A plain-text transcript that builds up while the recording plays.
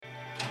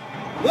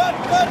Let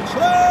the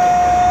truck!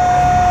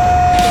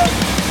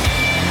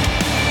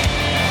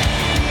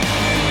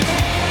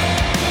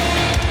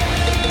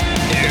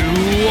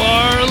 You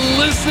are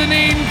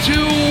listening to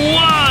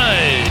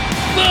What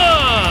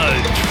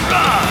the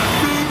Truck.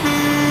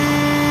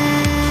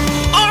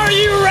 Are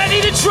you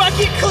ready to truck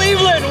it,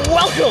 Cleveland?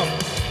 Welcome.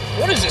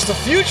 What is this, the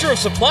future of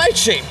supply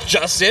chain,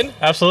 Justin?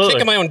 Absolutely.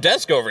 Kicking my own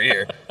desk over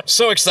here.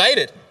 So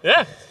excited.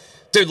 Yeah.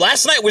 Dude,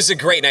 last night was a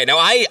great night. Now,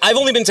 I've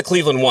only been to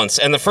Cleveland once,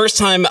 and the first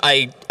time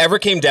I ever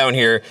came down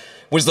here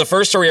was the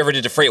first tour we ever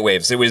did to Freight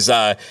Waves. It was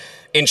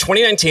in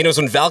 2019. It was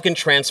when Valken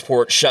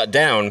Transport shut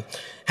down.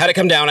 Had to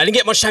come down. I didn't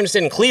get much time to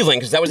stay in Cleveland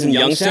because that was in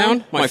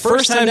Youngstown. My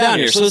first time down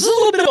here. So this is a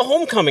little bit of a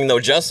homecoming, though,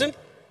 Justin.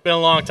 Been a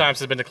long time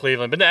since I've been to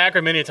Cleveland. Been to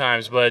Akron many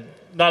times, but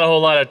not a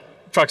whole lot of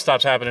truck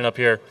stops happening up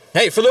here.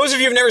 Hey, for those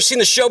of you who've never seen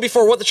the show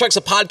before, What the Truck's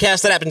a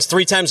podcast that happens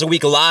 3 times a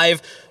week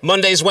live.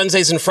 Mondays,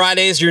 Wednesdays, and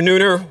Fridays. You're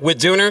nooner with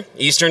Dooner,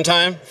 Eastern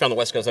time. If you're on the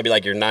West Coast, I'd be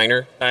like your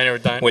Niner. Niner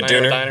with with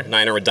Dooner.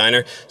 Niner with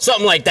Diner.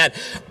 Something like that.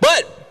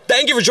 But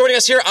thank you for joining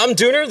us here. I'm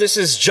Dooner. This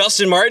is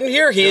Justin Martin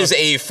here. He is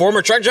a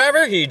former truck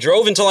driver. He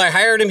drove until I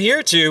hired him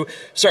here to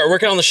start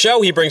working on the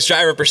show. He brings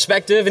driver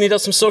perspective, and he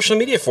does some social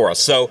media for us.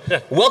 So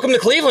welcome to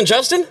Cleveland,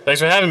 Justin.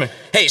 Thanks for having me.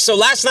 Hey, so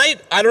last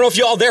night, I don't know if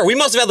you all there, we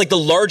must have had like the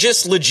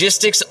largest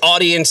logistics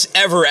audience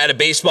ever at a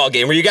baseball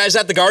game. Were you guys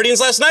at the Guardians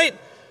last night?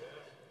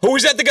 Who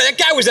was at the That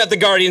guy was at the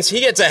Guardians. He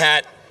gets a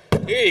hat.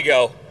 Here you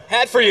go.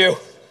 Hat for you.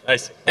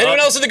 Nice. Anyone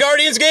else at the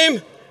Guardians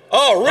game?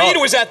 Oh, Reed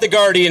was at the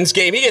Guardians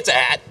game. He gets a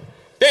hat.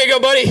 There you go,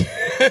 buddy.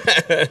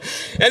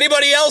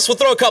 Anybody else? We'll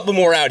throw a couple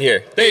more out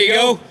here. There you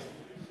go.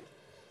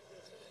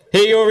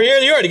 Here you go over here.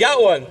 You already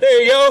got one.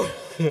 There you go.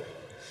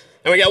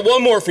 And we got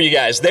one more for you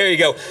guys. There you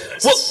go.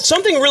 Well,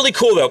 something really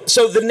cool, though.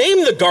 So the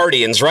name The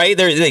Guardians, right?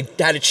 They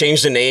had to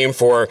change the name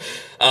for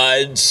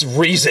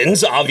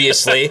reasons,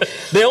 obviously.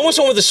 They almost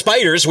went with the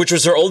Spiders, which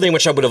was their old name,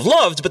 which I would have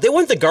loved, but they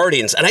went with the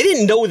Guardians. And I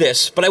didn't know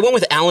this, but I went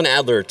with Alan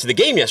Adler to the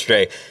game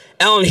yesterday.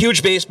 Alan,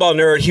 huge baseball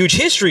nerd, huge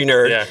history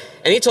nerd. Yeah.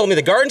 And he told me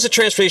the Guardians of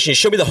Transportation, he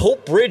showed me the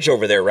Hope Bridge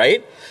over there,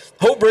 right?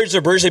 Hope Bridge is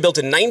a bridge they built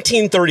in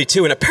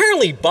 1932. And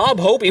apparently Bob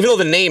Hope, even though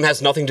the name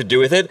has nothing to do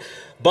with it,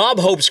 Bob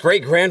Hope's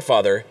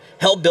great-grandfather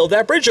helped build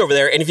that bridge over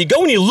there. And if you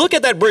go and you look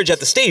at that bridge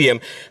at the stadium,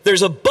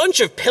 there's a bunch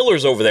of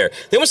pillars over there.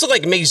 They almost look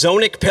like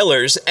Masonic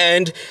pillars,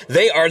 and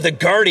they are the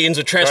Guardians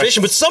of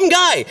Transportation.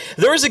 Right.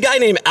 But there was a guy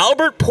named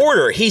Albert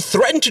Porter. He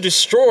threatened to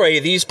destroy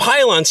these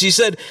pylons. He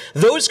said,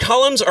 those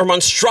columns are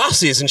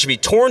monstrosities and should be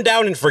torn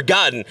down and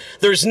forgotten.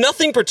 There's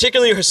nothing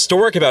particularly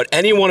historic about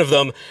any one of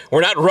them.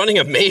 We're not running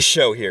a May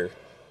show here.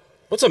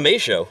 What's a May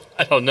show?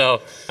 I don't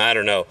know.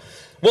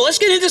 Well, let's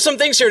get into some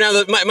things here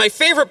now. My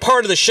favorite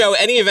part of the show,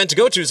 any event to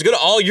go to, is to go to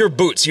all your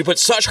booths. You put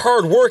such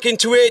hard work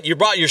into it. You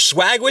brought your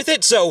swag with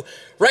it. So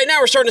right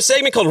now we're starting a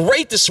segment called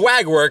Rate the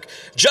Swag Work.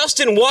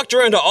 Justin walked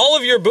around to all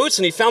of your booths,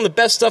 and he found the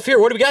best stuff here.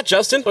 What do we got,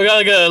 Justin? We got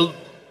like a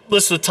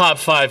list of the top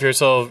 5 here.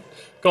 So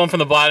going from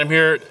the bottom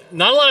here,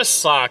 not a lot of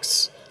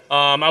socks.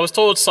 I was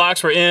told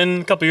socks were in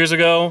a couple years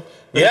ago.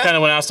 They kind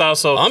of went out of style.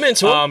 So I'm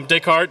into it.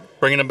 Descartes,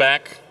 bringing them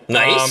back.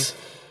 Nice.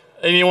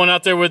 Anyone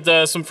out there with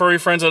some furry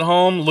friends at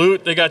home?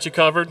 Loot, they got you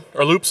covered.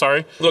 Or Loop,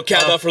 sorry. Little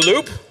cowbell for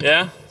Loop.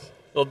 Yeah.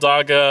 Little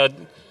dog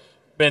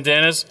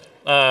bandanas.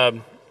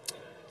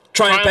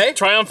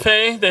 Triumph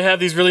Pay. They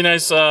have these really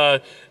nice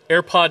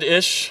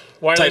AirPod-ish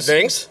wireless type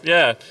things.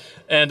 Yeah.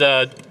 And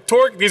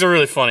Torque, these are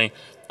really funny.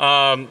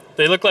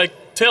 They look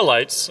like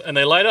taillights, and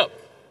they light up.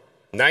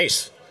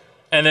 Nice.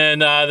 And then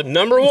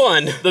number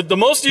one. The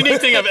most unique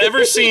thing I've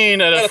ever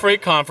seen at a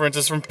freight conference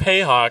is from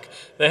Payhawk.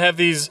 They have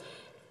these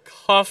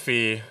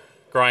coffee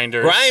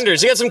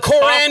grinders. You got some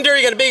coriander,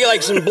 you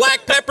got some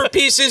black pepper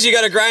pieces, you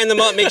got to grind them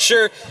up, make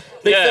sure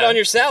they fit on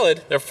your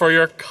salad. They're for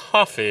your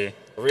coffee.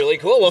 Really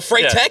cool. Well,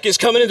 Freight Tech is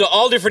coming into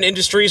all different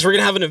industries. We're going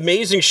to have an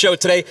amazing show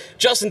today.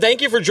 Justin,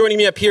 thank you for joining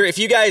me up here. If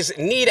you guys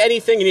need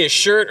anything, you need a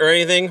shirt or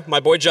anything, my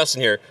boy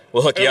Justin here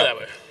will hook you up. That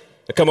way.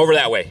 Come over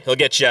that way. He'll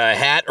get you a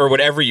hat or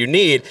whatever you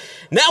need.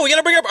 Now, we got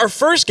to bring up our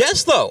first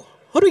guest, though.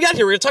 What do we got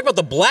here? We're going to talk about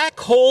the black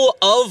hole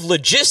of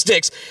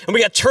logistics. And we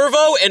got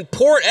Turvo and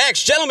Port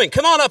X. Gentlemen,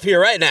 come on up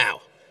here right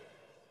now.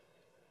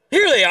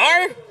 Here they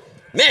are.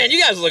 Man, you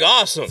guys look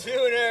awesome.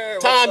 Tuner,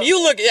 Tom,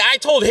 I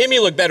told him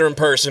you look better in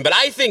person, but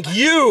I think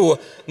you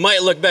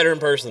might look better in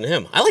person than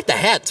him. I like the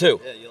hat,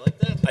 too. Yeah, you like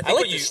that? I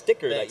like the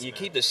sticker. You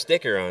keep the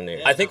sticker on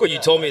there. I think what you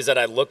told me is that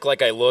I look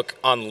like I look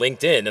on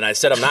LinkedIn, and I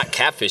said I'm not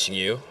catfishing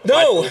you.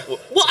 No.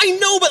 Well, I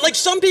know, but like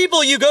some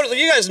people, you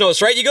guys know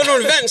this, right? You go to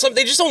an event and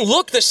they just don't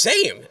look the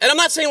same. And I'm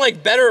not saying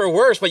like better or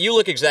worse, but you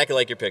look exactly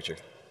like your picture.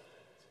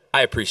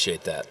 I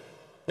appreciate that.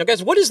 Now,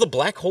 guys, what is the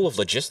black hole of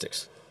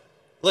logistics?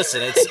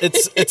 Listen,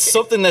 it's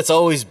something that's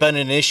always been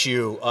an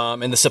issue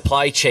in the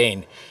supply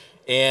chain.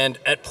 And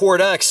at Port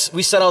X,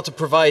 we set out to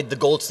provide the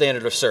gold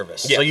standard of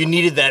service. Yeah. So you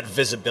needed that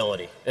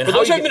visibility. And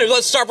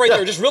let's stop right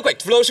there just real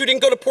quick. For those who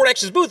didn't go to Port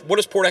X's booth, what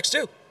does Port X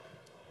do?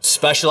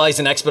 Specialize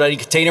in expediting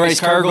containerized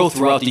cargo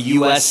throughout the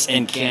U.S.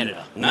 and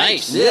Canada.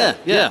 Nice. Yeah.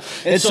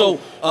 And so,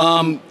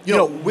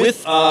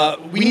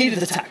 we needed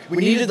the tech. We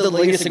needed the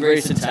latest and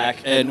greatest in tech,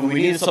 and we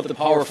needed something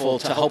powerful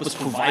to help us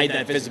provide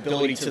that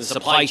visibility to the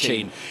supply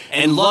chain.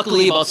 And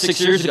luckily, about 6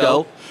 years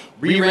ago,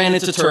 we ran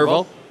into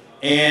Turbo,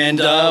 and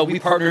we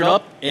partnered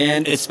up,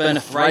 and it's been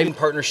a thriving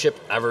partnership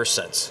ever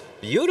since.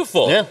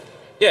 Beautiful.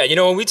 Yeah,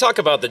 when we talk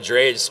about the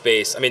drayage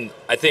space,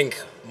 I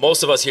think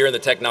most of us here in the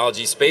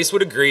technology space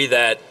would agree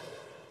that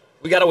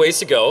we got a ways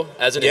to go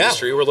as an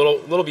industry. We're a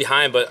little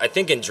behind, but I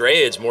think in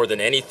drayage more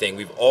than anything,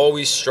 we've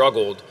always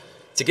struggled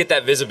to get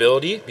that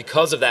visibility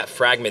because of that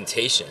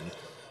fragmentation.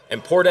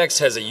 And PortX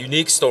has a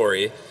unique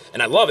story,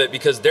 and I love it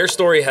because their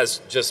story has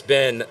just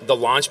been the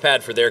launch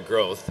pad for their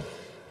growth.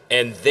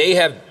 And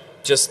they've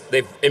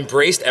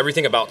embraced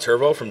everything about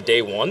Turbo from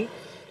day one,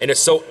 and it's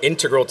so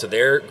integral to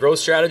their growth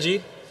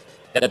strategy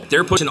that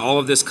they're pushing all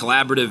of this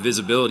collaborative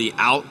visibility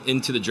out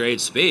into the drayage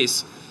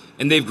space.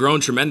 And they've grown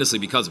tremendously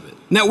because of it.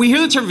 Now, we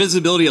hear the term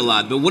visibility a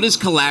lot, but what does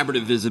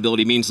collaborative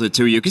visibility mean to the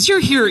two of you? Because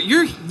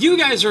you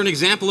guys are an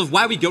example of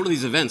why we go to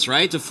these events,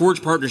 right? To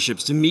forge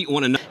partnerships, to meet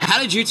one another. How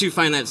did you two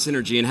find that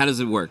synergy, and how does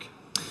it work?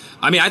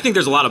 I think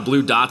there's a lot of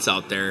blue dots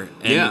out there.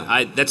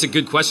 And that's a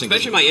good question.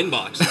 Especially my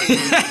inbox.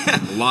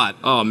 A lot.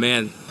 Oh,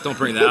 man, don't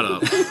bring that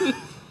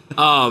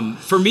up.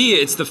 For me,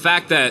 it's the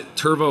fact that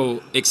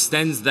Turbo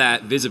extends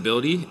that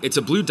visibility. It's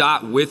a blue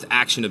dot with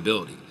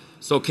actionability.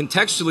 So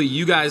contextually,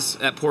 you guys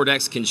at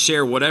PortX can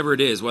share whatever it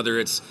is, whether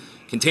it's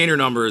container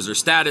numbers or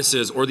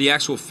statuses or the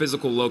actual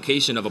physical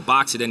location of a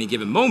box at any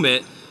given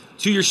moment,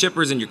 to your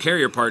shippers and your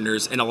carrier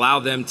partners, and allow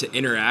them to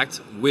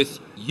interact with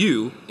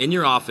you in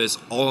your office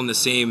all in the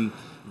same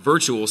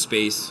virtual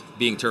space,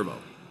 being Turbo.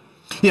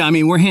 Yeah,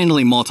 we're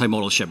handling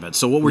multimodal shipments.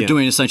 So what we're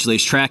doing essentially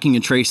is tracking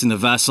and tracing the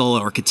vessel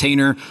or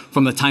container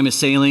from the time of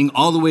sailing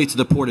all the way to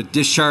the port of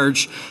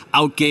discharge,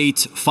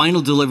 outgate,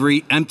 final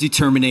delivery, empty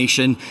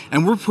termination,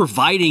 and we're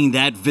providing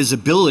that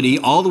visibility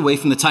all the way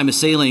from the time of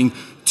sailing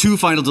to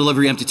final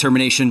delivery, empty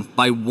termination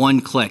by one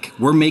click.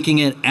 We're making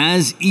it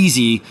as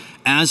easy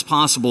as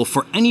possible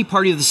for any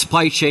party of the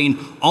supply chain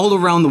all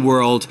around the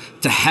world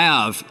to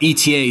have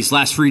ETAs,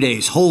 last 3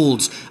 days,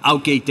 holds,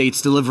 outgate dates,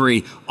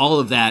 delivery, all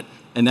of that.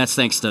 And that's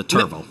thanks to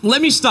Turbo.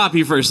 Let me stop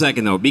you for a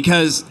second, though,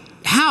 because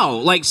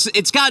drayage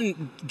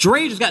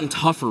has gotten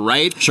tougher,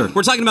 right? Sure.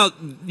 We're talking about,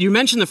 you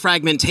mentioned the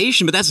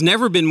fragmentation, but that's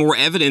never been more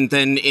evident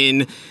than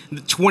in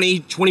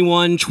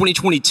 2021,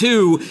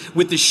 2022,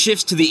 with the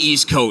shifts to the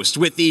East Coast,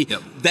 with the,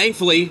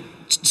 thankfully,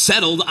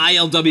 settled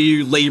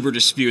ILW labor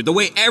dispute, the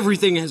way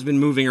everything has been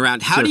moving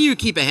around. How do you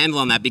keep a handle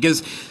on that?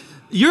 Because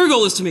your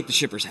goal is to make the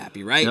shippers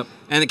happy, right? Yep.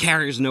 And the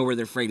carriers know where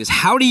their freight is.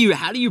 How do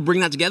you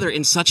bring that together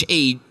in such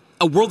a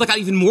world that got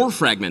even more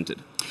fragmented?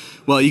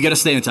 Well, you got to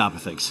stay on top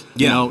of things.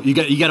 You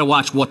got to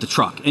watch what the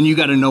truck, and you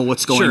got to know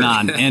what's going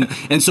on.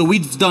 And so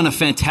we've done a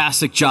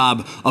fantastic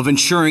job of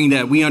ensuring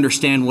that we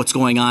understand what's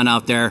going on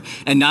out there,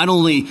 and not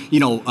only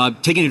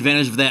taking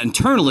advantage of that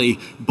internally,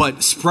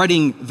 but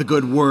spreading the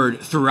good word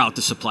throughout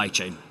the supply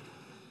chain.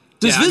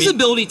 Does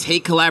visibility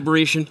take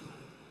collaboration?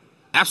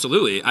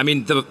 Absolutely.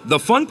 The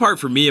fun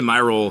part for me in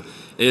my role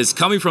is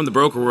coming from the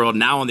broker world.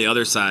 Now on the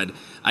other side,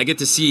 I get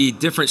to see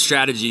different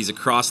strategies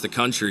across the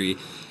country,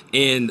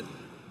 and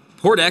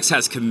PortX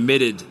has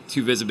committed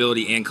to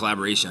visibility and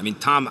collaboration.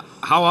 Tom,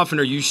 how often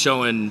are you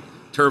showing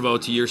Turbo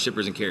to your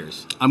shippers and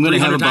carriers? I'm going to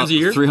have about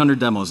 300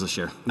 demos this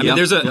year.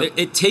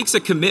 It takes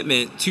a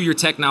commitment to your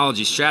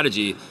technology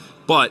strategy,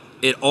 but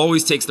it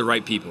always takes the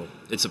right people.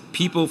 It's a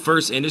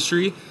people-first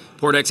industry.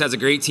 PortX has a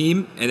great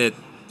team, and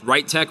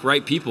right tech,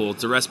 right people,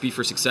 it's a recipe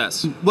for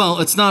success.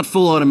 Well, it's not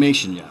full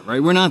automation yet, right?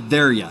 We're not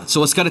there yet.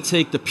 So it's got to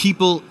take the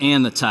people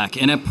and the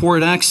tech. And at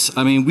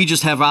PortX, we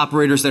just have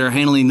operators that are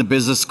handling the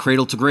business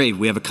cradle to grave.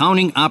 We have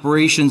accounting,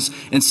 operations,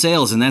 and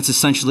sales, and that's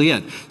essentially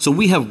it. So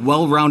we have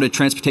well-rounded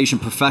transportation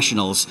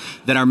professionals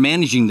that are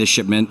managing this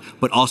shipment,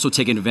 but also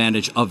taking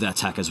advantage of that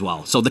tech as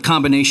well. So the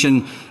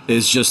combination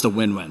is just a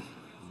win-win.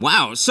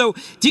 Wow. So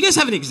do you guys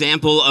have an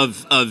example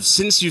of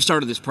since you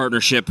started this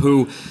partnership,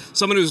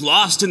 someone who's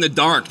lost in the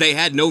dark, they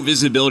had no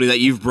visibility, that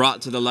you've brought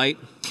to the light?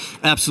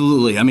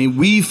 Absolutely.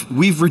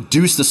 We've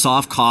reduced the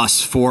soft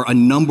costs for a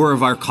number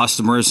of our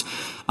customers.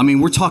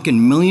 We're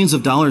talking millions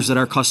of dollars that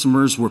our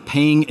customers were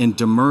paying in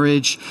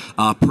demurrage,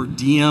 per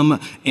diem,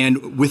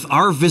 and with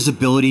our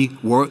visibility,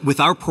 with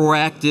our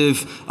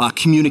proactive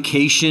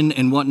communication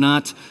and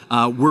whatnot,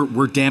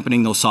 we're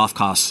dampening those soft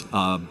costs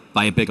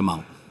by a big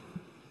amount.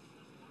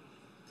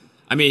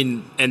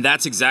 And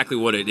that's exactly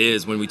what it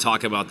is when we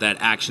talk about that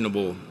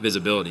actionable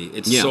visibility.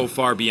 It's so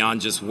far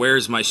beyond just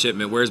where's my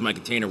shipment, where's my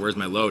container, where's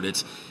my load.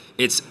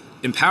 It's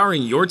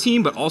empowering your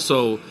team, but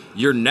also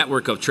your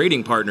network of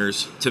trading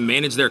partners to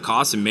manage their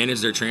costs and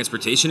manage their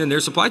transportation and their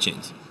supply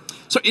chains.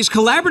 So is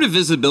collaborative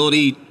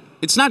visibility,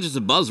 it's not just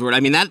a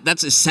buzzword.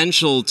 That's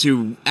essential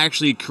to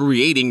actually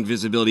creating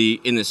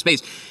visibility in this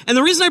space. And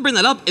the reason I bring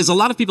that up is a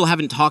lot of people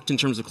haven't talked in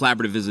terms of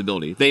collaborative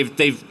visibility.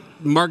 They've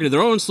marketed their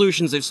own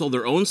solutions, they've sold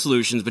their own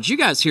solutions, but you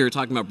guys here are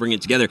talking about bringing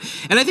it together.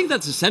 And I think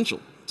that's essential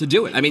to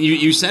do it. I mean,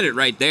 you said it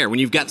right there. When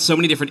you've got so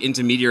many different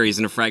intermediaries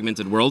in a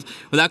fragmented world,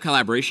 without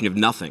collaboration, you have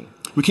nothing.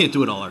 We can't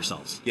do it all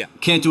ourselves. Yeah.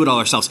 Can't do it all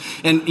ourselves.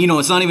 And,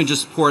 it's not even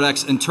just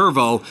PortX and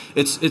Turvo.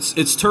 It's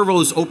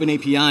Turvo's open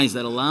APIs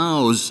that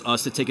allows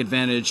us to take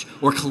advantage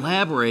or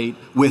collaborate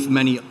with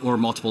many or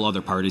multiple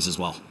other parties as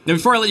well. Now,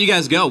 before I let you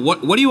guys go,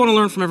 what do you want to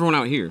learn from everyone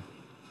out here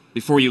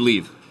before you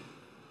leave?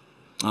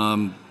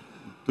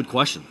 Good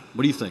question.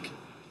 What do you think?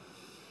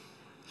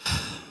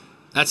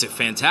 That's a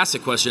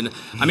fantastic question.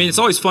 I mean, it's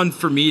always fun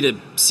for me to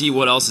see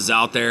what else is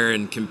out there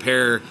and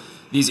compare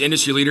these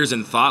industry leaders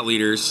and thought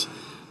leaders.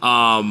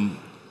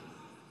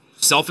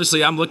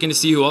 Selfishly, I'm looking to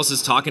see who else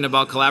is talking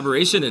about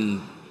collaboration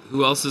and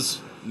who else is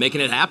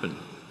making it happen.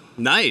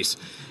 Nice.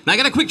 Now, I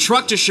got a quick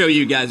truck to show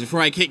you guys before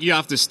I kick you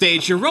off the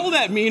stage. You roll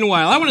that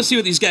meanwhile. I want to see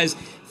what these guys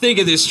think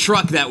of this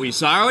truck that we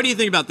saw. What do you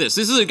think about this?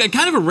 This is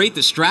kind of a rate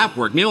the strap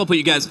work. Maybe I'll put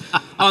you guys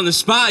on the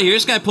spot here.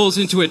 This guy pulls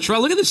into a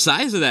truck. Look at the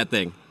size of that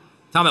thing.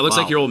 Tom, that looks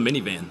Wow. like your old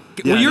minivan.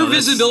 Will your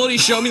visibility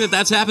show me that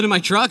that's happened in my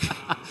truck?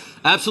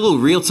 Absolute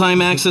real-time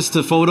access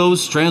to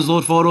photos,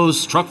 transload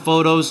photos, truck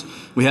photos.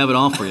 We have it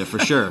all for you for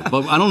sure.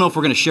 But I don't know if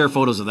we're going to share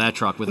photos of that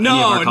truck with any of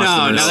our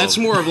customers. No. That's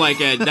more of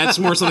that's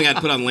more something I'd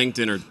put on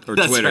LinkedIn or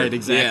That's Twitter. right,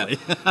 exactly.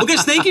 Yeah. Well,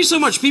 guys, thank you so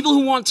much. People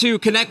who want to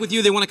connect with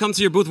you, they want to come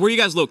to your booth. Where are you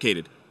guys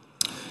located?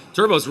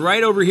 Turbo's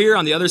right over here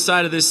on the other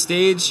side of this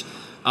stage.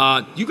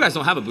 You guys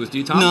don't have a booth, do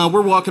you, Tom? No,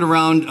 we're walking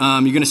around.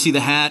 You're going to see the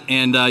hat,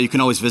 and you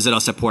can always visit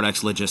us at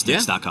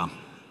portxlogistics.com.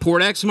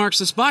 PortX marks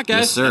the spot, guys.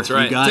 Yes, sir. That's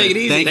right. You got Take it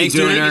it easy. Thank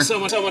you, Thank Dooner. you so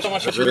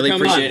much. Really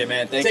appreciate it,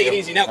 man. Thank Take you. it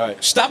easy. Now, All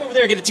right. stop over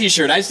there and get a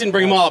T-shirt. I just didn't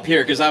bring them all up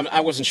here because I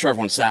wasn't sure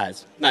everyone's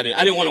size. I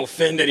didn't want to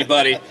offend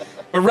anybody.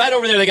 But right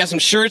over there, they got some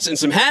shirts and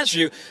some hats for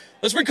you.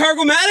 Let's bring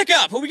Cargo-Matic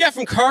up. Who we got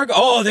from Cargo?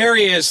 Oh, there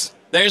he is.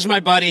 There's my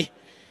buddy.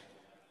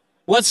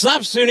 What's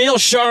up, Sunil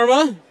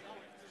Sharma?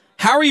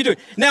 How are you doing?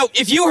 Now,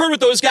 if you heard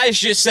what those guys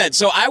just said,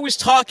 so I was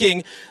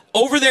talking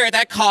over there at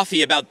that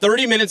coffee about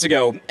 30 minutes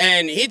ago,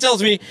 and he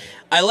tells me,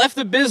 I left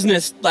the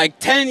business like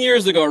 10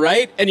 years ago,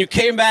 right? And you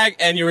came back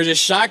and you were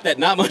just shocked that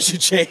not much had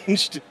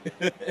changed.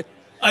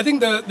 I think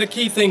the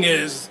key thing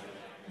is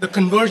the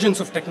convergence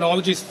of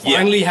technology is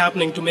finally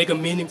happening to make a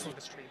meaningful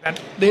industry.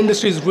 That the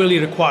industry is really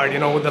required,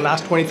 with the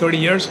last 20, 30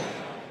 years.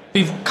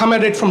 We've come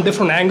at it from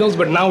different angles,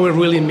 but now we're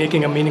really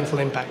making a meaningful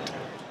impact.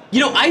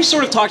 I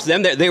sort of talked to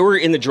them. They were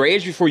in the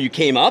drayage before you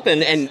came up,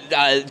 and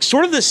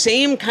sort of the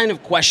same kind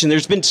of question.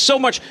 There's been so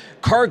much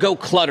cargo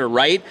clutter,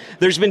 right?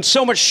 There's been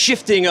so much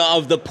shifting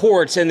of the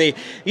ports and the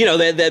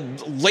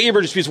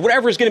labor disputes,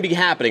 whatever is going to be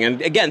happening.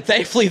 And again,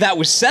 thankfully that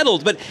was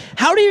settled. But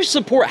how do you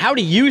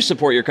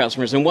support your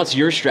customers, and what's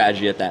your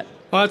strategy at that?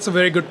 Well, that's a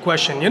very good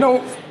question.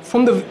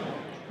 From the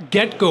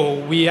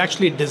get-go, we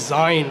actually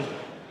designed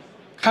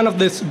kind of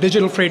this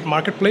digital freight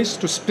marketplace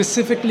to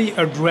specifically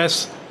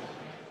address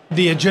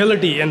the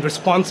agility and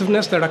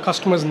responsiveness that our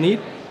customers need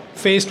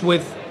faced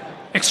with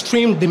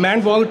extreme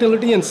demand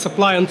volatility and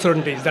supply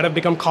uncertainties that have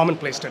become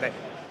commonplace today.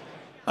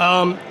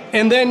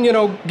 And then,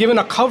 given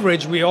our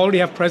coverage, we already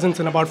have presence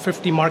in about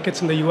 50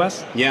 markets in the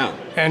US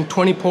and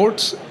 20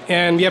 ports,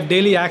 and we have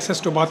daily access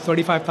to about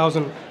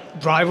 35,000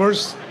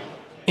 drivers,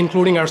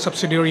 including our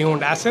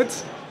subsidiary-owned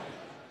assets.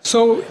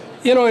 So,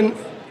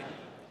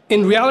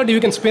 in reality, we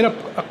can spin up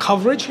a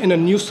coverage in a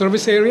new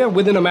service area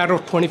within a matter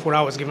of 24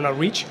 hours, given our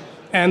reach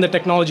and the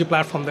technology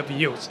platform that we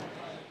use.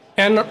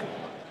 And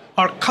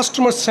our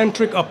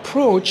customer-centric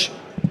approach,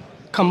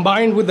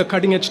 combined with the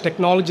cutting-edge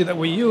technology that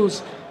we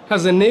use,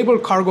 has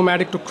enabled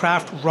Cargo-Matic to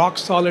craft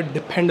rock-solid,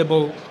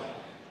 dependable,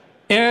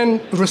 and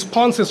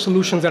responsive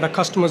solutions that our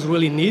customers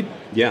really need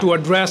to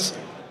address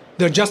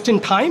their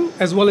just-in-time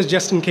as well as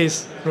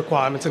just-in-case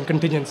requirements and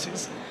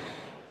contingencies.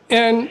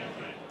 And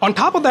on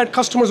top of that,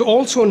 customers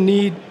also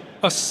need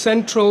a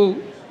single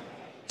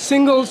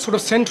sort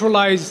of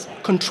centralized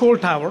control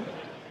tower.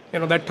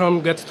 That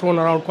term gets thrown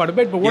around quite a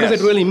bit, but what does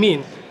it really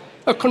mean?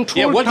 A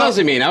control tower. What does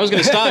it mean? I was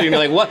going to stop you and be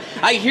like, what?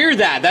 I hear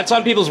that. That's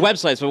on people's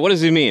websites, but what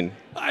does it mean?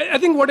 I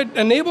think what it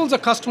enables our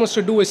customers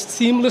to do is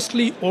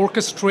seamlessly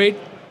orchestrate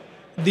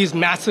these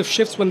massive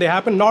shifts when they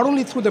happen, not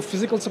only through the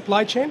physical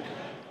supply chain,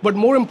 but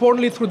more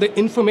importantly through the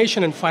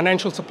information and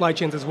financial supply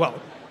chains as well.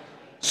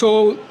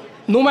 So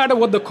no matter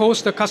what the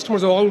cost, the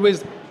customers are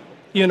always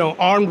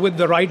armed with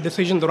the right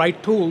decision, the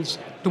right tools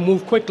to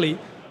move quickly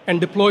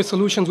and deploy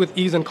solutions with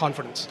ease and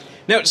confidence.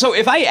 Now, so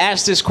if I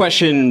asked this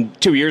question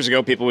 2 years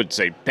ago, people would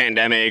say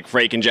pandemic,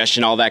 freight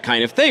congestion, all that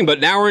kind of thing. But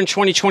now we're in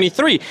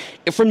 2023.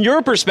 From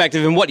your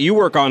perspective and what you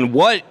work on,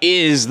 what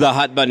is the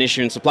hot button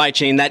issue in supply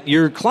chain that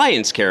your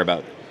clients care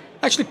about?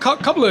 Actually, a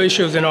couple of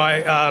issues.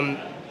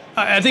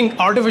 I think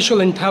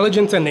artificial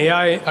intelligence and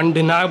AI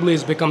undeniably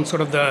has become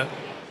sort of the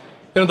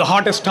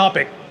hottest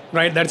topic,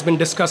 right? That's been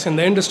discussed in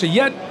the industry.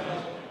 Yet,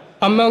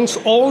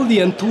 amongst all the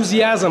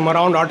enthusiasm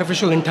around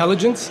artificial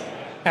intelligence,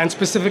 and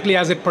specifically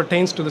as it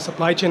pertains to the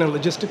supply chain and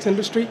logistics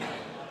industry,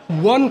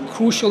 one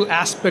crucial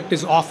aspect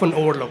is often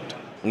overlooked.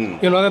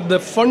 That the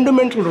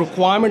fundamental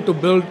requirement to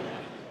build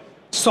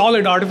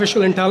solid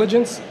artificial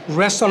intelligence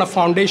rests on a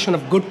foundation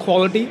of good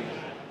quality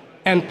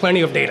and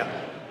plenty of data.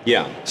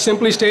 Yeah.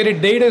 Simply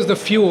stated, data is the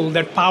fuel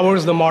that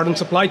powers the modern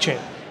supply chain.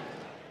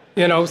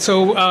 Well,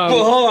 hold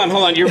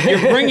on. You're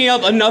bringing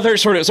up another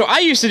sort of... So I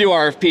used to do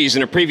RFPs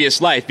in a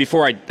previous life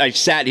before I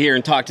sat here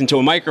and talked into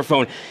a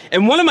microphone.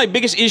 And one of my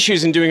biggest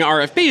issues in doing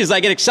RFPs is I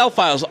get Excel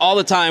files all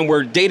the time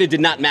where data did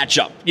not match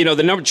up. The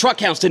number of truck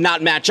counts did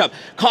not match up.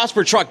 Cost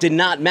per truck did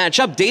not match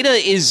up. Data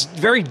is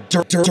very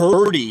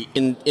dirty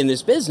in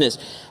this business.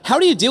 How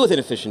do you deal with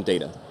inefficient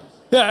data?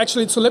 Yeah,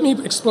 actually, so let me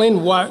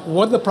explain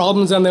what the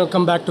problems, and then I'll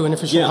come back to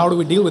inefficient. How do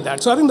we deal with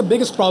that? So I think the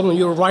biggest problem,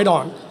 you're right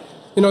on.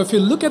 If you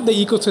look at the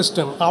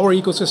ecosystem, our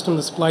ecosystem,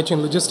 the supply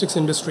chain logistics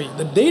industry,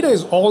 the data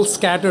is all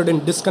scattered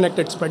in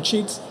disconnected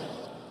spreadsheets,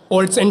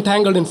 or it's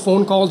entangled in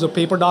phone calls or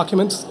paper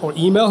documents or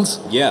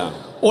emails. Yeah.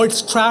 Or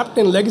it's trapped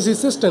in legacy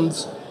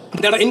systems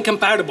that are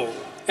incompatible.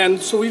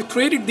 And so we've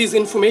created these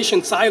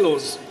information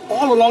silos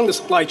all along the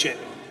supply chain,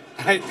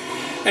 right?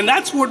 And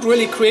that's what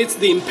really creates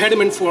the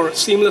impediment for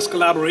seamless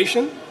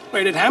collaboration,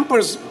 right? It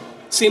hampers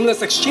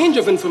seamless exchange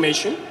of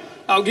information.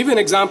 I'll give you an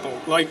example.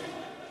 Like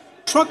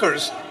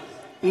truckers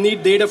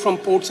need data from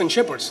ports and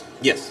shippers.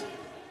 Yes.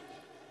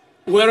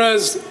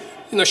 Whereas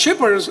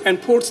shippers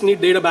and ports need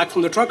data back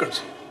from the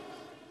truckers,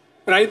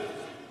 right?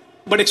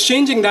 But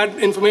exchanging that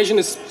information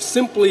is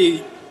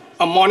simply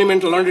a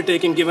monumental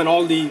undertaking given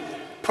all the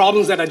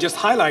problems that I just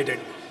highlighted.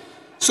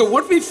 So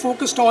what we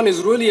focused on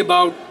is really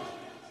about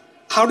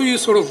how do you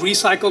sort of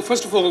recycle,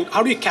 first of all,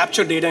 how do you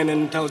capture data in an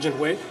intelligent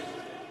way?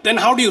 Then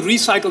how do you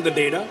recycle the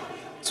data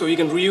so you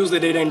can reuse the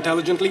data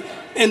intelligently,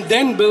 and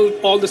then build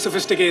all the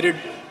sophisticated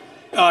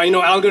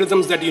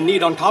algorithms that you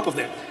need on top of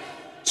that.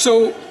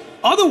 So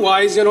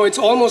otherwise, it's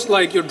almost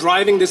like you're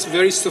driving this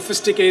very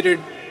sophisticated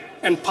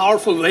and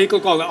powerful vehicle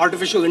called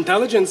artificial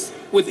intelligence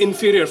with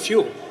inferior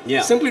fuel.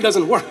 Yeah. It simply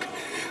doesn't work,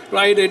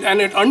 right?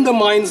 And it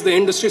undermines the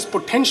industry's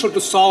potential to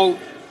solve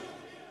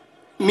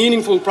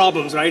meaningful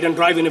problems, right, and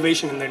drive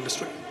innovation in the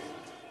industry.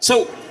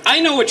 So I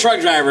know a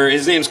truck driver,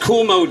 his name's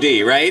Cool Mo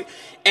D, right?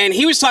 And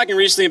he was talking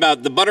recently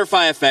about the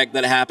butterfly effect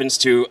that happens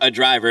to a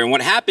driver. And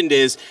what happened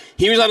is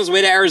he was on his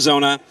way to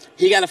Arizona.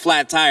 He got a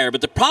flat tire. But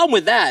the problem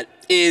with that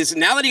is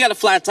now that he got a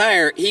flat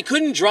tire, he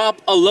couldn't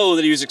drop a load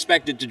that he was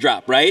expected to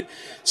drop, right?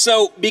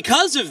 So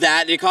because of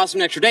that, it cost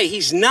him an extra day.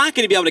 He's not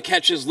going to be able to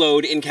catch his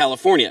load in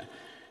California.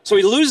 So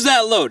he loses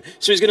that load.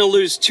 So he's going to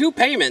lose 2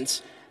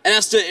 payments and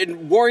has to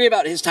worry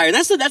about his tire. And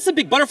that's the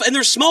big butterfly. And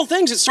there's small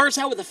things. It starts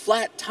out with a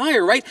flat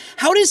tire, right?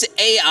 How does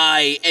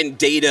AI and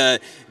data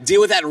deal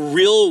with that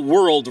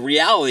real-world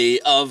reality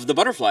of the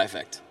butterfly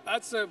effect?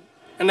 That's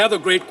another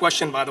great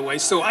question, by the way.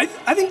 So I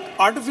think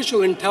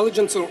artificial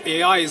intelligence or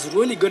AI is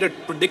really good at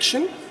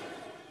prediction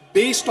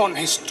based on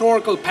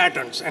historical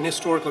patterns and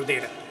historical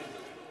data.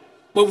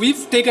 But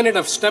we've taken it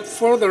a step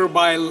further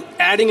by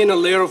adding in a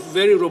layer of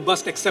very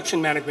robust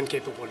exception management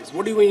capabilities.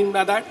 What do we mean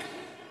by that?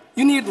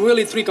 You need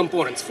really 3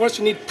 components. First,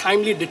 you need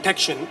timely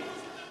detection.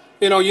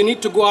 You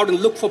need to go out and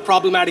look for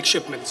problematic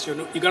shipments.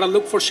 You got to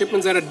look for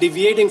shipments that are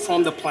deviating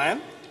from the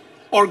plan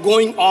or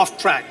going off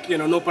track.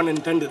 No pun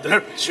intended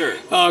there. Sure.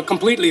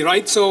 Completely,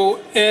 right? So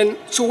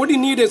what you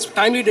need is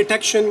timely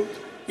detection.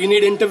 You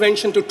need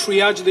intervention to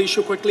triage the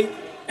issue quickly,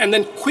 and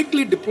then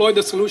quickly deploy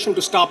the solution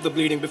to stop the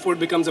bleeding before it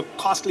becomes a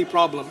costly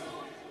problem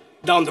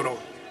down the road.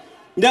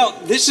 Now,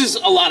 this is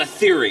a lot of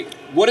theory.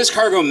 What is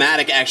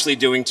Cargomatic actually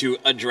doing to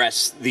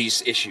address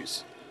these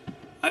issues?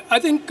 I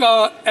think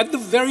at the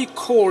very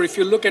core, if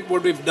you look at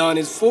what we've done,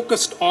 is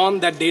focused on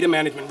that data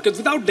management. Because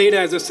without data,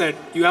 as I said,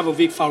 you have a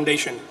weak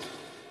foundation.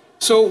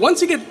 So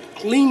once you get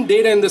clean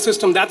data in the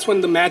system, that's when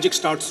the magic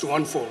starts to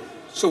unfold.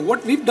 So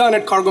what we've done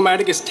at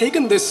Cargomatic is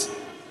taken this,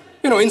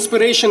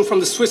 inspiration from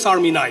the Swiss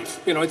Army knife.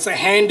 It's a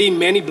handy,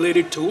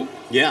 many-bladed tool.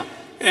 Yeah.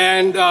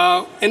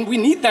 And we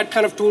need that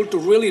kind of tool to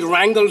really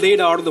wrangle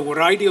data out of the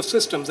variety of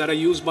systems that are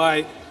used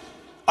by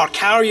our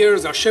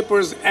carriers, our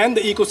shippers, and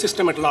the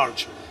ecosystem at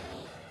large.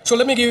 So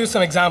let me give you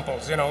some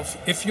examples.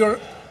 If your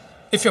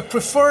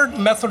preferred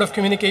method of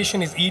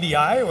communication is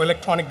EDI, or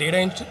electronic data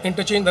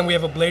interchange, then we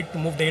have a blade to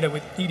move data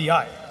with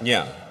EDI.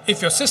 Yeah.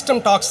 If your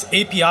system talks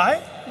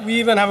API, we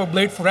even have a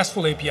blade for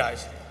RESTful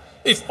APIs.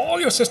 If all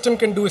your system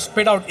can do is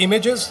spit out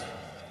images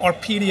or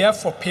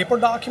PDF or paper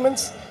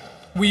documents,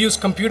 we use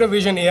computer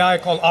vision AI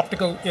called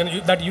optical,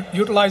 that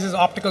utilizes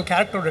optical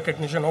character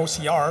recognition,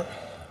 OCR,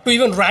 to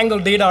even wrangle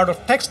data out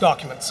of text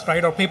documents,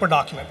 right, or paper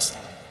documents.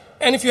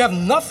 And if you have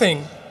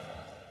nothing,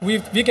 we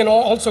can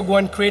also go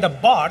and create a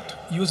bot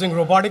using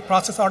robotic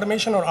process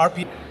automation, or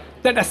RP,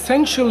 that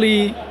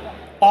essentially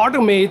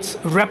automates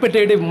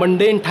repetitive,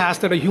 mundane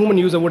tasks that a human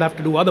user would have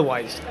to do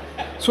otherwise.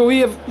 So we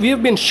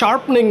have been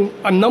sharpening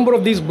a number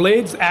of these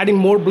blades, adding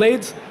more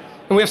blades,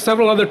 and we have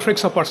several other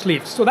tricks up our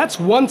sleeves. So that's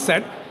one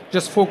set,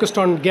 just focused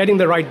on getting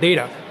the right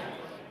data.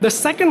 The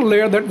second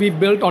layer that we've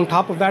built on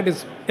top of that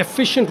is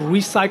efficient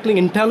recycling,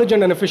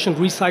 intelligent and efficient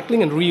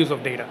recycling and reuse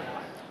of data.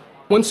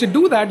 Once you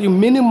do that, you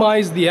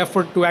minimize the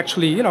effort to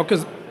actually,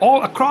 because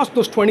all across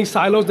those 20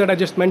 silos that I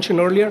just mentioned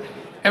earlier,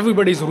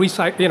 everybody's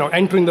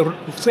entering the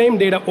same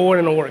data over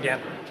and over again.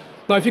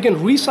 Now, if you can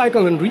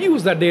recycle and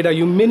reuse that data,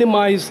 you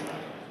minimize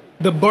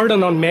the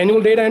burden on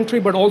manual data entry,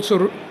 but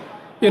also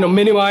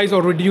minimize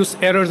or reduce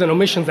errors and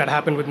omissions that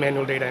happen with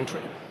manual data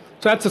entry.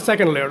 So that's the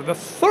second layer. The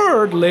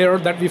third layer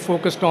that we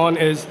focused on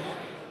is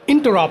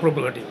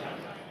interoperability.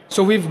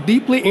 So we've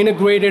deeply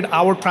integrated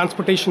our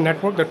transportation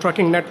network, the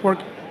trucking network,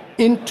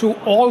 into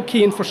all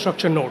key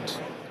infrastructure nodes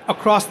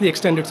across the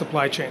extended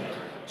supply chain.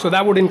 So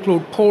that would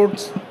include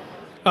ports,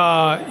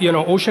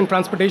 ocean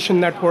transportation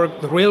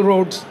network, the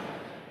railroads,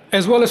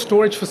 as well as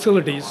storage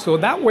facilities. So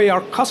that way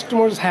our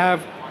customers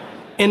have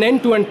an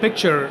end-to-end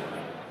picture,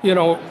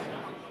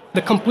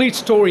 the complete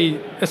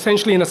story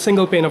essentially in a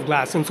single pane of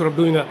glass instead of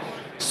doing a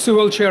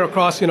swivel chair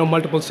across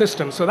multiple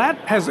systems. So that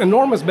has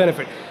enormous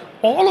benefit.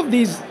 All of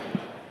these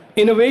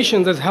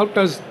innovations has helped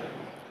us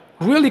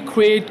really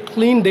create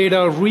clean data,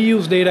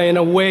 reuse data in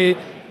a way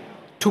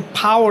to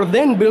power,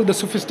 then build the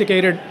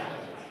sophisticated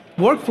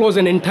workflows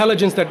and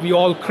intelligence that we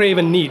all crave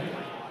and need.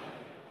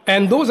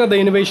 And those are the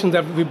innovations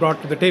that we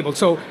brought to the table.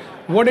 So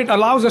what it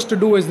allows us to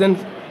do is then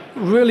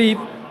really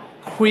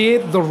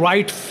create the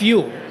right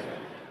fuel,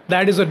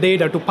 that is a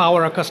data, to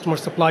power our customer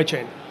supply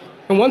chain.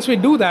 And once we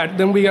do that,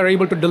 then we are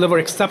able to deliver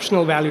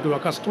exceptional value to our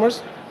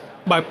customers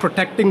by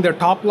protecting their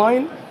top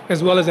line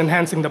as well as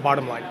enhancing the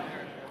bottom line.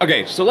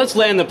 Okay, so let's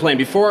land the plane.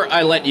 Before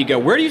I let you go,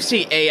 where do you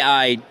see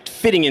AI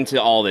fitting into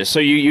all this? So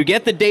you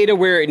get the data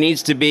where it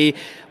needs to be.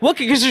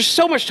 Because there's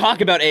so much talk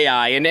about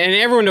AI, and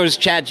everyone knows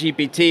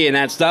ChatGPT and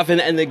that stuff,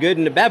 and the good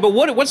and the bad, but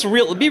what's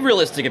real? Be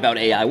realistic about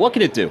AI. What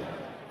can it do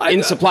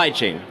in supply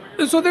chain?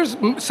 So there's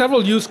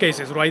several use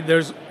cases, right?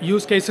 There's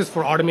use cases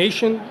for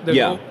automation,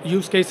 there's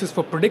use cases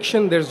for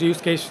prediction, there's use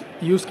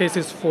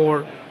cases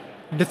for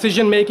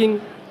decision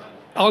making.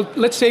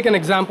 Let's take an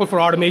example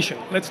for automation.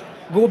 Let's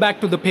go back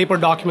to the paper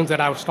documents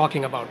that I was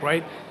talking about,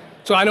 right?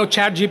 So I know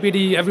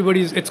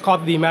ChatGPT, it's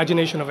caught the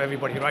imagination of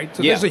everybody, right?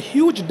 So there's a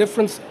huge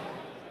difference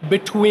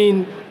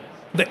between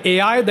the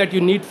AI that you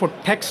need for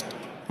text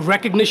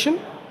recognition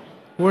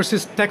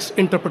versus text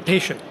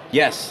interpretation.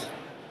 Yes.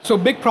 So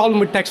big problem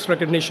with text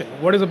recognition.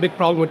 What is a big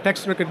problem with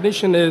text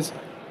recognition is,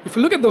 if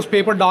you look at those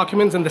paper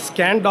documents and the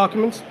scanned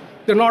documents,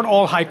 they're not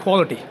all high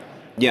quality.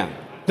 Yeah.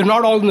 They're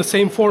not all in the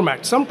same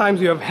format.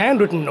 Sometimes you have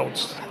handwritten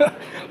notes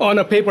on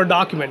a paper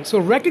document. So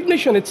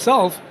recognition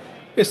itself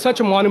is such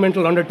a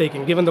monumental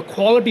undertaking, given the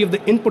quality of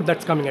the input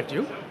that's coming at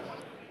you.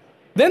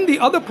 Then the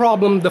other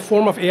problem, the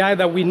form of AI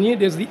that we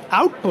need, is the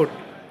output.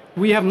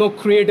 We have no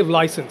creative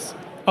license.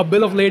 A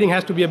bill of lading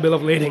has to be a bill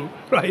of lading,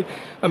 right?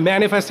 A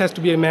manifest has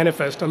to be a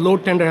manifest. A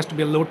load tender has to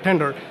be a load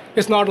tender.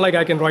 It's not like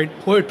I can write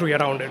poetry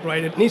around it,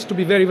 right? It needs to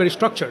be very, very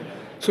structured.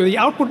 So the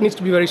output needs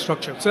to be very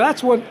structured. So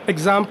that's one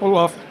example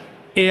of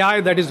AI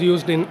that is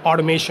used in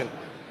automation.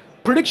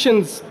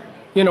 Predictions,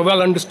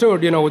 well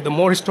understood, with the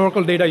more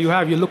historical data you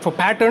have, you look for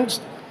patterns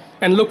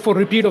and look for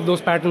repeat of those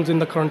patterns in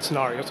the current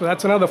scenario. So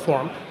that's another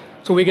form.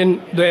 So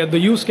the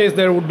use case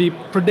there would be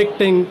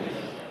predicting,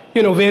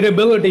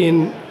 variability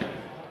in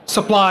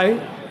supply,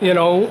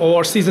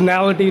 or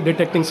seasonality,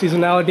 detecting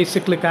seasonality,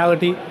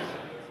 cyclicality,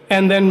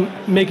 and then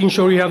making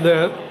sure you have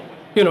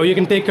you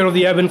can take care of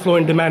the ebb and flow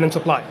in demand and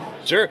supply.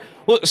 Sure.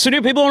 Well,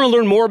 Sunil, people want to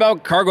learn more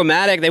about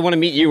Cargomatic. They want to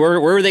meet you. Where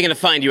are they going to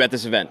find you at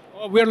this event?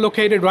 We're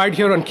located right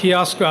here on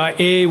kiosk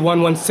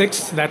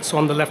A116. That's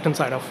on the left-hand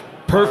side of.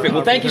 Perfect.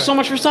 Well, thank you so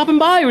much for stopping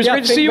by. It was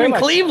great to see you in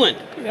Cleveland.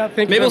 Yeah,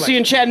 thank you. Maybe we'll see you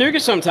in Chattanooga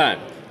sometime.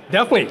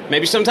 Definitely.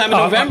 Maybe sometime in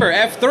November,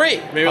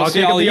 F3. Maybe we'll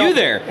see all of you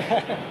there.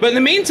 But in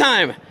the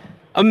meantime,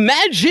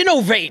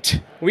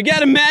 Imaginovate. We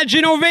got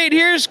Imaginovate.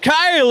 Here's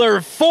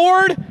Kyler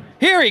Ford.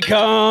 Here he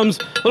comes.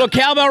 Little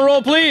cowbell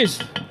roll, please.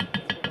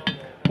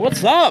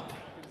 What's up?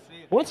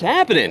 What's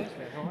happening?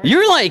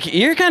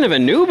 You're kind of a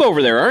noob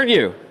over there, aren't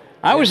you?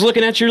 I was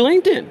looking at your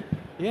LinkedIn.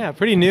 Yeah,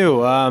 pretty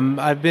new.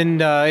 I've been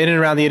in and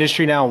around the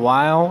industry now a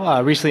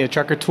while. Recently at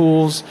Trucker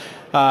Tools,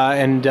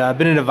 and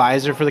been an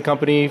advisor for the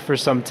company for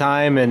some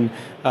time, and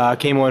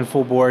came on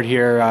full board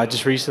here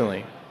just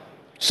recently.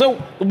 So,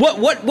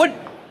 what?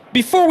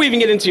 Before we even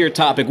get into your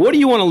topic, what do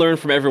you want to learn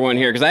from everyone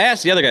here? Because I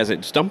asked the other guys,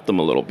 I stumped them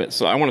a little bit,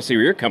 so I want to see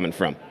where you're coming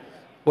from.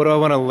 What do I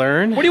want to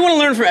learn? What do you want to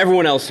learn from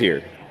everyone else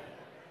here?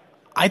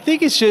 I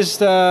think it's just,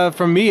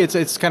 for me,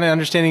 it's kind of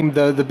understanding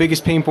the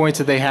biggest pain points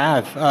that they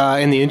have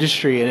in the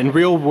industry and in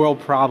real world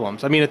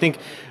problems. I mean, I think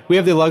we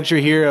have the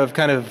luxury here of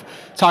kind of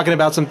talking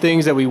about some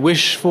things that we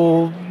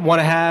wishful want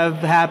to have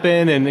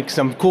happen and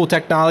some cool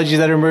technologies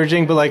that are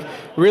emerging, but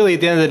really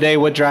at the end of the day,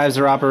 what drives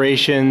their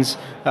operations,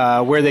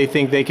 where they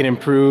think they can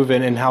improve,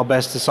 and how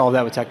best to solve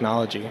that with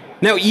technology.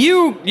 Now,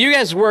 you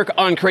guys work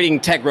on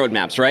creating tech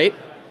roadmaps, right?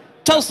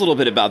 Tell us a little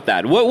bit about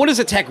that. What does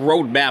a tech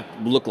roadmap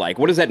look like?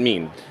 What does that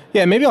mean?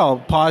 Yeah, maybe I'll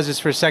pause this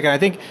for a second. I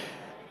think,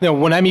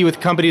 when I meet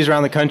with companies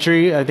around the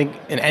country, I think,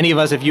 and any of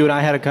us, if you and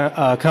I had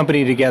a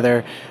company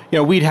together,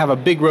 we'd have a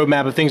big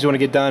roadmap of things we want to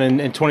get done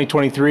in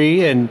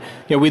 2023, and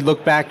we'd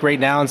look back right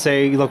now and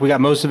say, look, we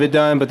got most of it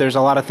done, but there's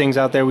a lot of things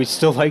out there we'd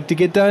still like to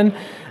get done.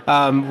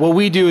 What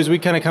we do is we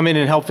kind of come in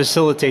and help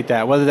facilitate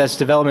that, whether that's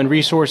development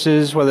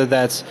resources, whether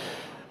that's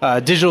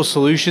digital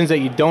solutions that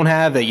you don't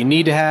have, that you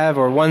need to have,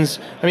 or ones,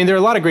 there are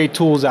a lot of great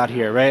tools out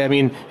here, right?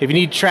 If you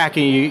need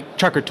tracking,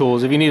 Trucker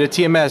Tools. If you need a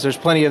TMS, there's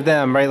plenty of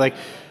them, right?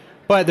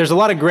 But there's a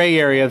lot of gray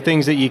area of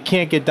things that you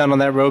can't get done on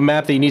that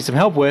roadmap that you need some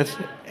help with.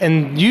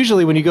 And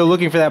usually when you go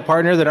looking for that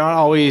partner, they're not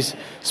always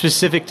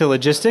specific to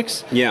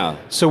logistics. Yeah.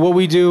 So what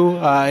we do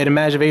at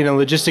Imagivate in a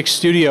logistics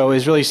studio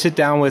is really sit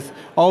down with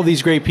all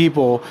these great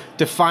people,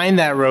 define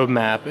that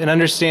roadmap, and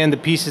understand the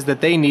pieces that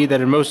they need that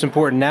are most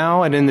important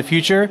now and in the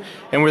future,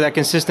 and we're that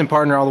consistent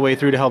partner all the way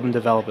through to help them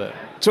develop it.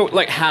 So,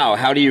 like,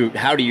 how do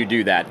you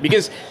do that?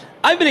 Because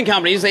I've been in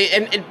companies,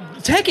 and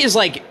tech is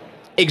like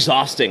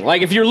exhausting.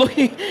 Like, if you're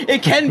looking,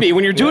 it can be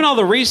when you're doing all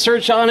the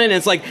research on it. And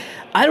it's like,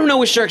 I don't know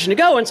which direction to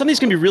go, and some of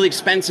these can be really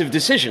expensive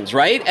decisions,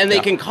 right? And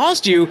they can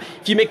cost you,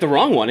 if you make the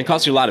wrong one, it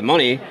costs you a lot of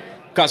money,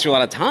 costs you a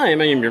lot of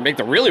time, and if you make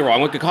the really wrong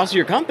one, it could cost you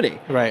your company.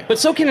 Right. But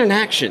so can an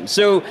action.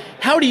 So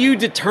how do you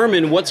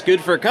determine what's good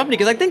for a company?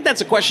 Because I think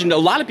that's a question a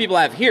lot of people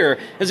have here.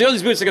 As they go to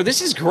these booths, they go,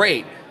 this is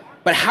great,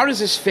 but how does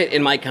this fit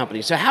in my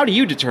company? So how do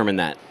you determine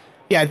that?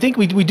 Yeah, I think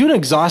we do an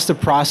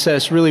exhaustive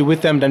process really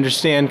with them to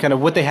understand kind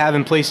of what they have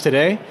in place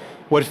today,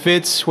 what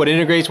fits, what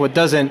integrates, what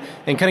doesn't,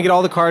 and kind of get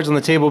all the cards on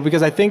the table,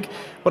 because I think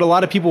what a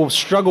lot of people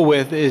struggle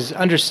with is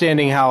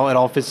understanding how it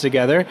all fits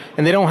together,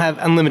 and they don't have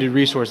unlimited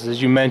resources,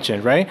 as you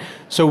mentioned, right?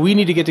 So we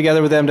need to get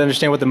together with them to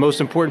understand what the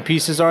most important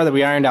pieces are that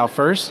we ironed out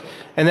first,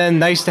 and then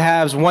nice to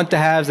haves, want to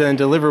haves, and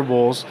then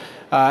deliverables.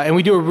 And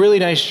we do a really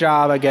nice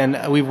job.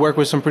 Again, we've worked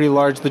with some pretty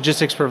large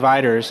logistics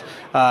providers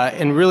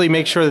and really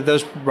make sure that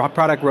those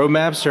product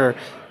roadmaps are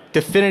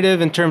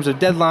definitive in terms of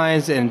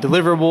deadlines and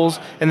deliverables,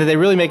 and that they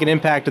really make an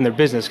impact in their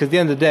business. Because at the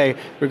end of the day,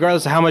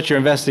 regardless of how much you're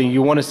investing,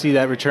 you want to see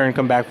that return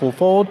come back full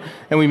fold,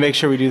 and we make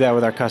sure we do that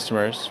with our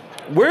customers.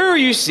 Where are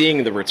you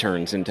seeing the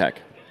returns in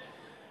tech?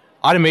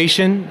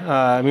 Automation.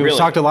 Really? We've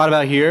talked a lot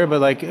about here,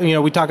 but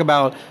we talk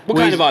about... What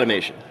kind of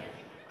automation?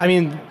 I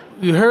mean,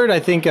 you heard, I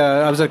think,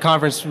 I was at a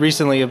conference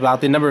recently about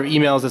the number of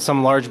emails that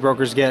some large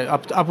brokers get,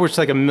 upwards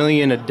to like 1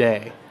 million a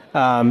day.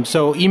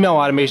 So email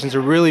automation is a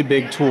really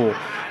big tool.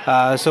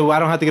 So I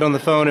don't have to get on the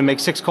phone and make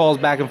 6 calls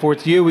back and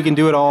forth to you. We can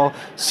do it all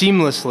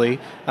seamlessly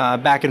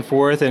back and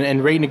forth.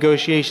 And rate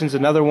negotiations,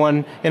 another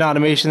one in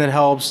automation that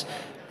helps.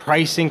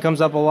 Pricing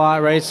comes up a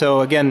lot, right? So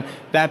again,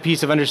 that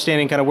piece of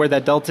understanding kind of where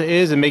that delta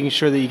is and making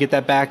sure that you get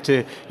that back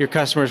to your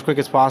customer as quick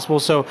as possible.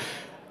 So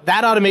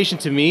that automation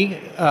to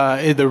me,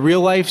 the real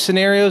life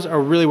scenarios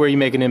are really where you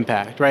make an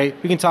impact, right?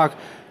 We can talk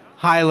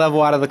high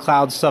level out of the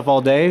cloud stuff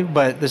all day,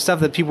 but the stuff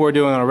that people are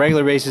doing on a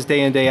regular basis,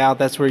 day in, day out,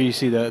 that's where you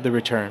see the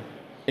return.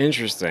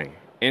 Interesting.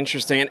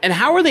 And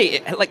how are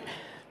they, like,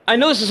 I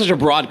know this is such a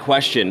broad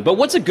question, but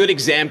what's a good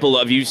example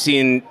of you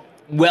seeing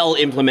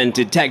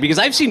well-implemented tech? Because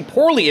I've seen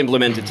poorly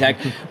implemented tech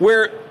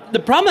where the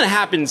problem that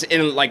happens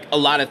in like a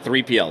lot of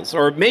 3PLs,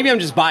 or maybe I'm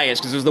just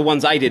biased because it was the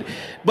ones I did,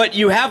 but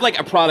you have like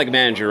a product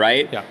manager,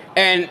 right? Yeah.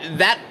 And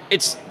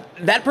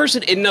that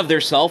person in and of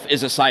theirself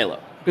is a silo.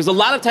 Because a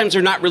lot of times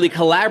they're not really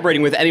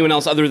collaborating with anyone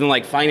else other than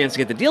like finance to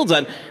get the deal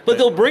done, but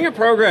they'll bring a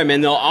program in,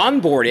 they'll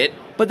onboard it,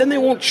 but then they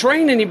won't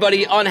train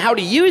anybody on how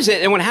to use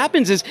it. And what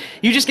happens is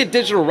you just get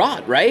digital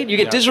rot, right? You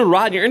get digital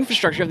rot in your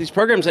infrastructure. You have these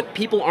programs that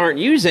people aren't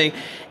using.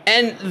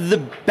 And the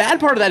bad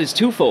part of that is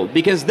twofold,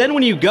 because then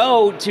when you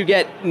go to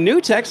get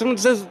new tech, someone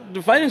says,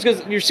 the finance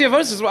goes, your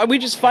CFO says, well, we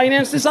just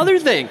financed this other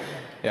thing.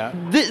 Yeah.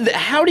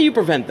 How do you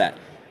prevent that?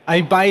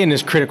 Buy-in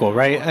is critical,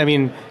 right? I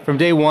mean, from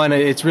day one,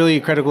 it's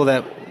really critical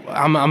that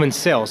I'm in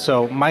sales,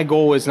 so my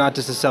goal is not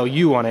just to sell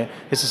you on it,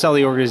 it's to sell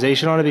the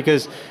organization on it,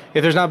 because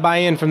if there's not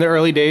buy-in from the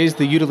early days,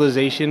 the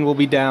utilization will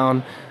be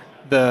down,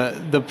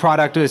 the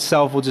product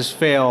itself will just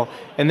fail,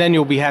 and then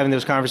you'll be having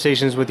those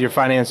conversations with your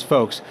finance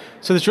folks.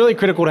 So it's really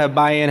critical to have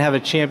buy-in, have a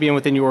champion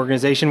within your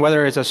organization,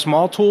 whether it's a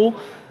small tool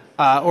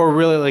or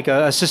really like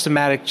a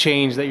systematic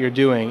change that you're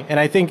doing. And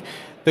I think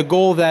the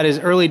goal of that is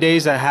early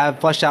days to have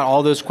fleshed out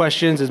all those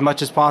questions as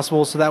much as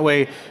possible, so that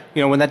way,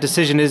 when that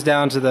decision is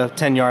down to the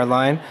 10-yard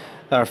line,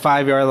 or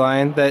 5-yard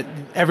line, that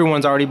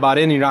everyone's already bought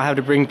in. You don't have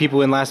to bring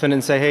people in last minute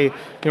and say, hey,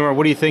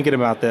 what are you thinking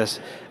about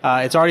this?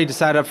 It's already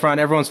decided up front,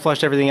 everyone's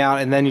fleshed everything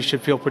out, and then you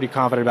should feel pretty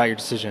confident about your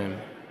decision.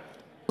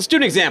 Let's do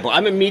an example.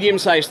 I'm a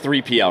medium-sized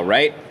 3PL,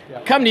 right?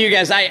 Yeah. Come to you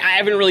guys, I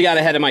haven't really got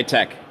ahead of my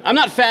tech. I'm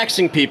not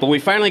faxing people, we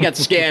finally got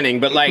scanning,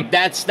 but like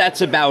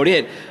that's about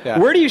it. Yeah.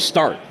 Where do you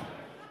start?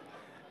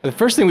 The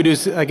first thing we do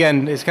is,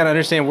 again, is kind of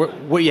understand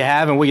what you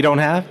have and what you don't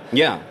have.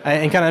 Yeah.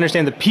 And kind of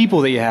understand the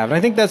people that you have. And I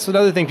think that's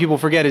another thing people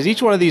forget is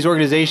each one of these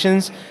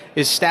organizations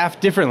is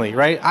staffed differently,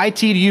 right? IT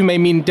to you may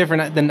mean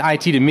different than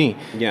IT to me.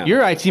 Yeah.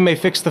 Your IT may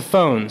fix the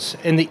phones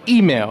and the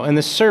email and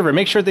the server,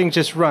 make sure things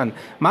just run.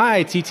 My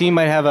IT team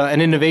might have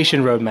an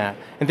innovation roadmap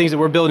and things that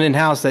we're building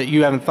in-house that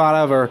you haven't thought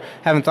of or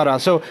haven't thought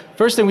of. So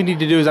first thing we need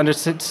to do is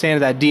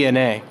understand that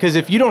DNA. Because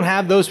if you don't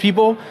have those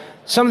people,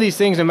 some of these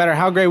things, no matter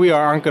how great we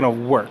are, aren't going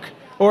to work.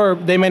 Or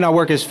they may not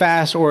work as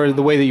fast or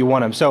the way that you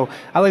want them. So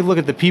I like to look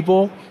at the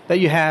people that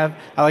you have.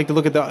 I like to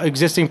look at the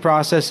existing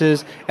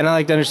processes, and I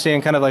like to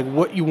understand kind of like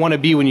what you want to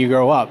be when you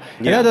grow up. Yeah.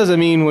 And that doesn't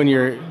mean when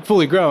you're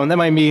fully grown. That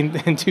might mean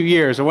in 2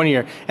 years or 1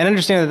 year. And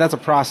understand that that's a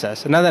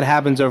process, and none of that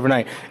happens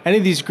overnight. Any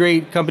of these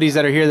great companies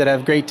that are here that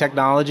have great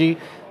technology,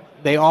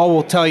 they all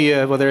will tell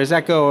you, whether it's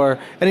Echo or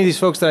any of these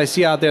folks that I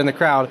see out there in the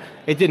crowd,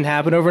 it didn't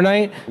happen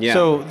overnight. Yeah.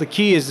 So the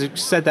key is to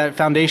set that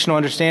foundational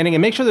understanding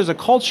and make sure there's a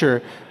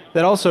culture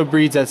that also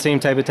breeds that same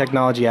type of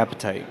technology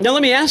appetite. Now,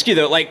 let me ask you,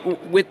 though, like,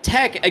 with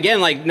tech, again,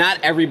 like, not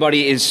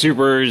everybody is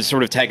super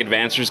sort of tech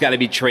advanced. There's got to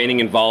be training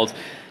involved.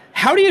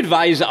 How do you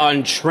advise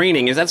on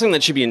training? Is that something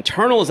that should be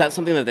internal? Is that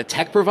something that the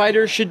tech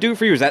provider should do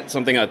for you? Is that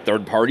something a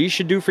third party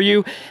should do for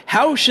you?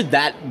 How should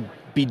that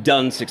be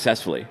done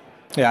successfully?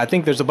 Yeah, I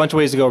think there's a bunch of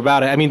ways to go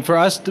about it. I mean, for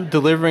us,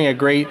 delivering a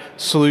great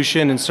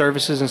solution and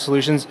services and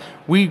solutions,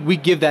 we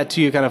give that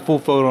to you kind of full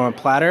photo on a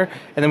platter,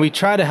 and then we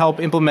try to help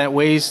implement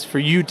ways for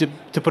you to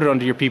put it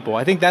onto your people.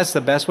 I think that's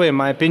the best way, in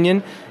my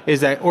opinion,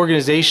 is that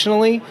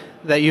organizationally,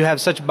 that you have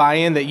such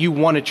buy-in that you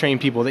want to train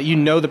people, that you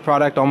know the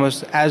product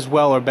almost as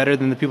well or better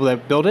than the people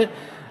that build it.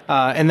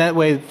 And that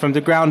way, from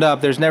the ground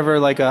up, there's never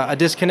like a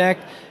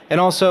disconnect.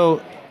 And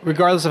also,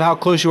 regardless of how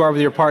close you are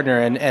with your partner,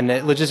 and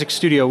at Logistics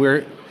Studio,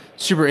 we're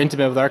super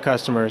intimate with our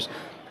customers,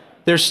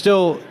 there's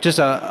still just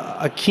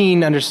a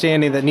keen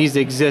understanding that needs to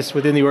exist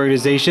within the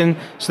organization,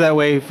 so that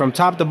way from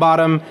top to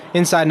bottom,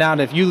 inside and out,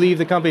 and if you leave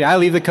the company, I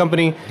leave the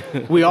company,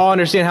 we all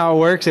understand how it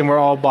works and we're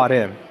all bought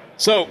in.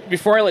 So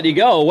before I let you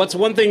go, what's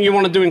one thing you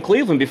want to do in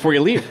Cleveland before you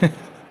leave?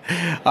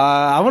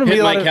 I want to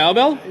hit my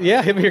cowbell?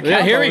 Yeah, hit me your cowbell.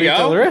 Yeah, here we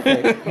go.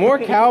 Terrific. More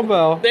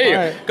cowbell. There you go.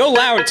 Right. Go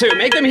louder, too.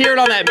 Make them hear it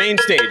on that main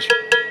stage.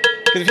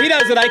 Because if he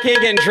does it, I can't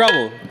get in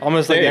trouble.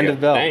 Almost like the end of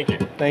bell. Thank you.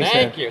 Thanks,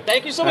 Thank man. you.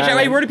 Thank you so much. Right.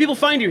 Hey, where do people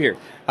find you here?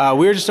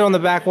 We're just on the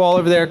back wall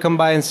over there. Come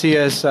by and see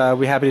us.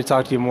 We're happy to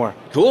talk to you more.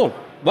 Cool.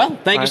 Well,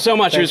 thank you so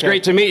much. It was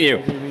great to meet you.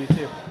 You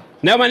too.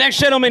 Now, my next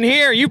gentleman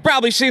here, you've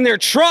probably seen their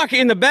truck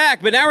in the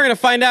back, but now we're going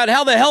to find out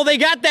how the hell they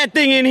got that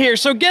thing in here.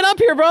 So get up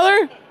here,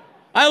 brother.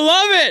 I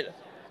love it.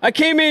 I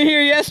came in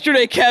here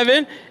yesterday,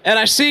 Kevin, and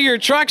I see your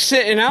truck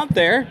sitting out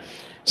there.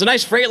 It's a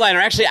nice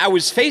Freightliner. Actually, I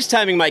was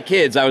FaceTiming my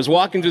kids. I was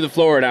walking through the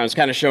floor, and I was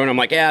kind of showing them,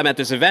 like, yeah, I'm at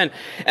this event.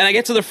 And I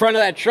get to the front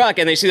of that truck,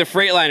 and they see the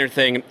Freightliner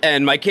thing.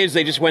 And my kids,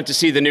 they just went to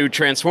see the new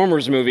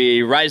Transformers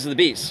movie, Rise of the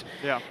Beast.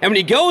 Yeah. And when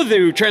you go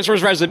through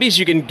Transformers Rise of the Beast,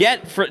 you can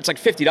get, it's like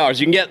 $50.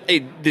 You can get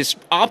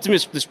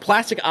this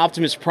plastic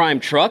Optimus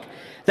Prime truck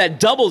that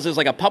doubles as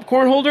like a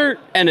popcorn holder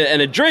and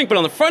a drink, but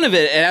on the front of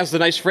it, it has the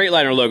nice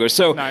Freightliner logo.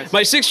 So nice.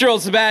 My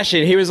 6-year-old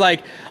Sebastian, he was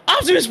like,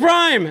 Optimus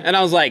Prime! And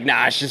I was like,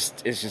 nah, it's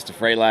just a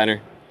Freightliner.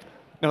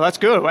 No, that's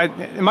good.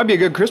 It might be a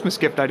good Christmas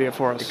gift idea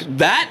for us.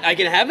 That? I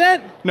can have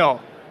that?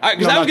 No.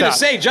 Because I was going to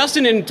say,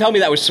 Justin didn't tell me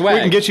that was swag.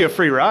 We can get you a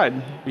free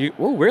ride.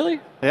 Oh,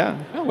 really?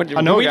 Yeah. Oh,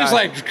 I know we just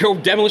like go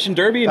demolition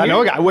derby? I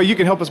know a guy. Well, you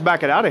can help us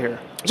back it out of here.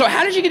 So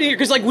how did you get in here?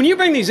 Because like when you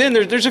bring these in,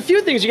 there's a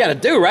few things you got to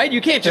do, right?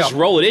 You can't just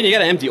roll it in. You got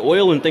to empty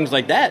oil and things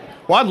like that.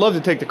 Well, I'd love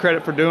to take the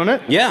credit for doing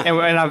it. Yeah.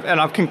 And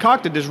I've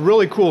concocted this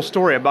really cool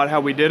story about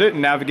how we did it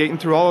and navigating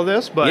through all of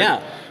this.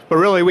 But But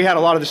really, we had a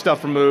lot of the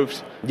stuff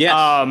removed. Yes.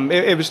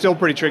 It was still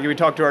pretty tricky. We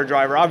talked to our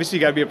driver. Obviously,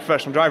 you got to be a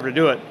professional driver to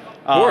do it.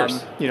 Of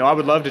course. I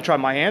would love to try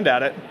my hand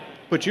at it,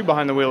 put you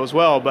behind the wheel as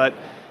well. But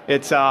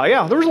it's,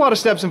 there was a lot of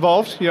steps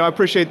involved. I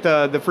appreciate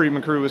the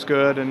Friedman crew was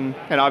good, and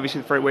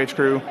obviously the Freight Waves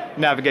crew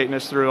navigating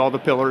us through all the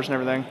pillars and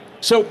everything.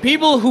 So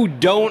people who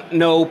don't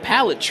know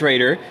Pallet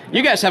Trader,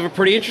 you guys have a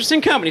pretty interesting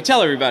company.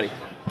 Tell everybody.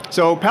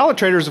 So Pallet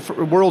Trader is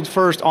the world's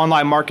first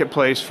online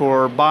marketplace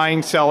for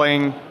buying,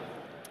 selling,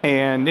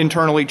 and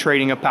internally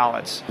trading of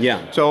pallets.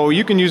 Yeah. So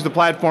you can use the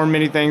platform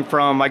anything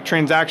from like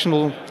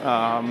transactional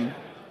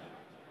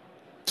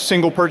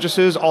single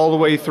purchases all the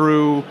way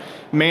through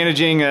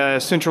managing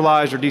a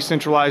centralized or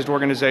decentralized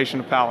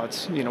organization of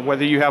pallets.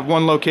 Whether you have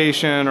one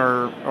location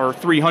or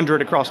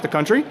 300 across the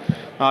country,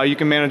 you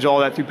can manage all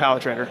that through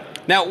Pallet Trader.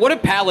 Now, what do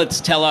pallets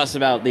tell us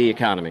about the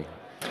economy?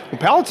 Well,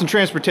 pallets and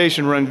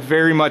transportation run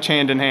very much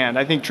hand in hand.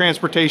 I think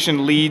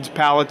transportation leads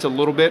pallets a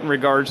little bit in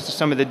regards to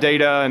some of the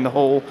data and the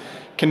whole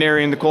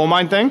canary in the coal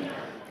mine thing.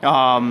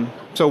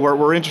 So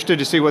we're interested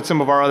to see what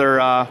some of our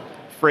other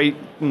freight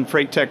and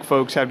freight tech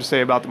folks have to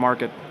say about the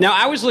market. Now,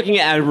 I was looking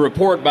at a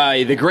report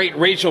by the great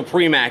Rachel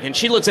Premack, and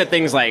she looks at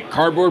things like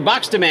cardboard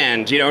box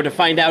demand, to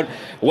find out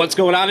what's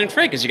going on in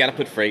freight, because you got to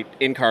put freight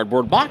in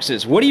cardboard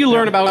boxes. What do you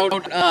learn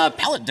about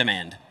pallet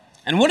demand?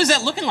 And what is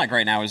that looking like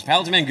right now? Is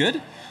pallet demand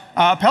good?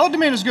 Pallet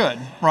demand is good,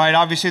 right?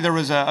 Obviously, there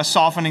was a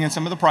softening in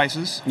some of the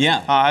prices,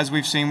 as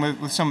we've seen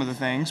with some of the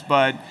things,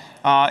 but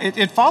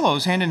it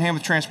follows hand in hand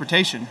with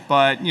transportation.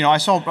 But I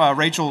saw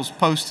Rachel's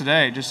post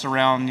today just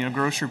around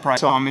grocery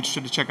price, so I'm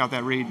interested to check out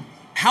that read.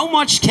 How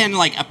much can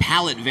like a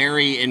pallet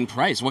vary in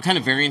price? What kind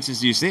of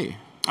variances do you see?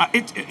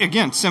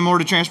 Again, similar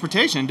to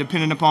transportation,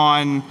 depending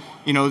upon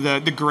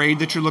the grade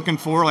that you're looking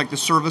for, like the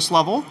service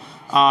level.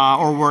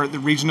 Or where the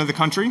region of the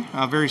country,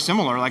 very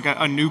similar. Like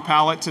a new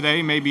pallet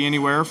today may be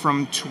anywhere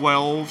from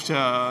 $12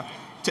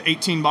 to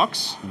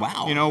 $18.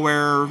 Wow.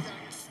 Where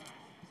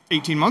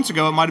 18 months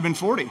ago it might have been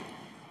 40.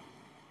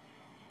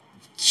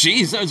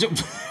 Jeez.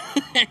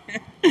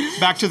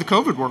 Back to the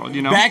COVID world,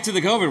 Back to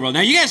the COVID world.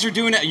 Now you guys are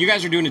doing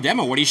a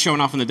demo. What are you showing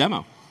off in the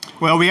demo?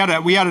 Well, we had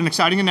an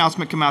exciting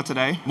announcement come out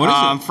today. What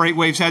is it? Freight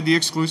Waves had the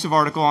exclusive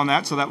article on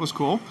that, so that was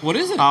cool. What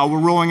is it? We're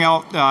rolling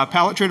out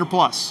Pallet Trader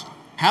Plus.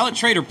 Pallet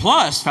Trader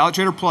Plus? Pallet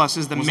Trader Plus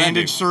is the What's that do?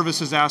 managed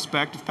services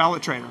aspect of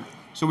Pallet Trader.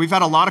 So we've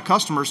had a lot of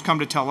customers come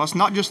to tell us,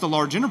 not just the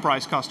large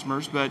enterprise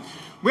customers, but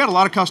we had a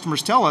lot of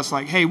customers tell us,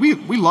 like, hey, we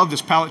love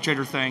this Pallet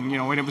Trader thing. You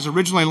know, when it was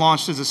originally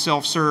launched as a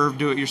self-serve,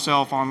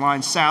 do-it-yourself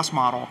online SaaS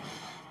model,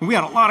 we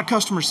had a lot of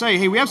customers say,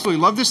 hey, we absolutely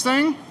love this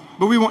thing,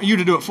 but we want you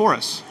to do it for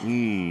us.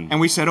 And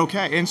we said,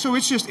 okay. And so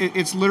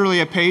it's literally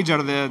a page out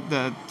of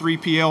the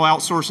 3PL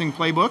outsourcing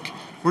playbook.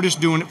 We're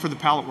just doing it for the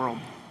pallet world.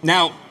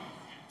 Now,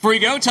 before you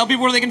go, tell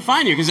people where they can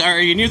find you, because are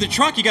you near the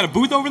truck? You got a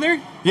booth over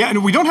there? Yeah,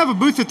 and we don't have a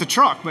booth at the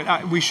truck,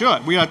 but we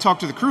should. We got to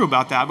talk to the crew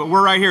about that, but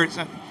we're right here. It's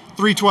at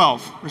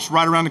 312. It's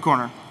right around the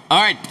corner. All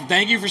right,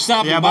 thank you for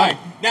stopping by.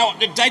 Now,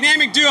 the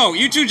dynamic duo,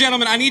 you two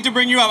gentlemen, I need to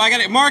bring you up. I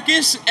got it,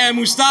 Marcus and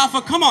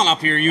Mustafa. Come on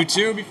up here, you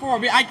two.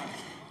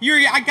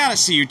 I gotta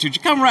see you two.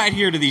 Come right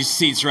here to these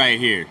seats right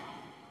here.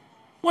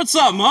 What's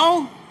up,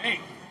 Mo? Hey.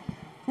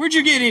 Where'd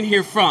you get in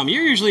here from? Are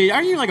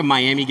you like a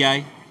Miami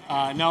guy?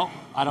 No,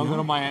 I don't go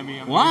to Miami.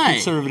 I'm Why?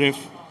 conservative.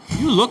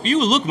 You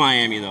look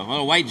Miami though. What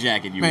a white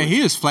jacket you Man, wear.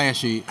 he is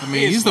flashy. I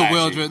mean, he's flashy. the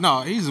well-dressed.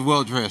 No, he's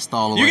well-dressed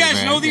all the way. You guys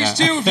man. know these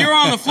two? If you're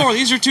on the floor,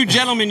 these are two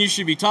gentlemen you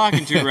should be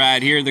talking to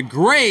right here. The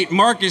great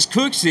Marcus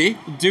Cooksey,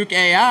 Duke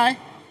AI.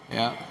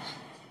 Yeah.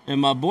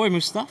 And my boy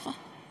Mustafa.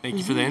 Thank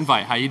you for the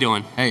invite. How you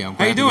doing? Hey, I'm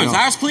How you doing?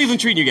 How's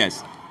Cleveland treating you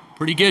guys?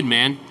 Pretty good,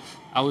 man.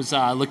 I was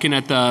looking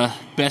at the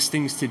best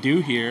things to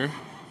do here.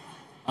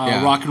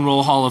 Yeah. Rock and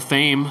Roll Hall of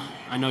Fame.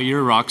 I know you're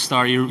a rock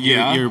star.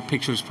 Yeah. Your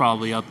picture's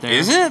probably up there.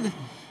 Is it?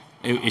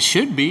 It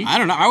should be. I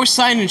don't know. I was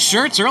signing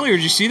shirts earlier.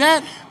 Did you see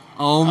that?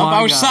 Oh my God.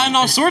 I was signing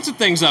all sorts of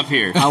things up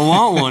here. I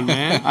want one,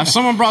 man.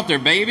 Someone brought their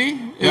baby.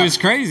 It was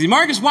crazy.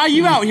 Marcus, why are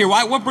you out here?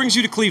 What brings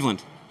you to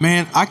Cleveland?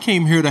 Man, I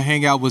came here to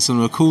hang out with some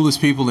of the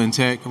coolest people in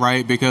tech,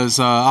 right? Because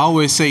I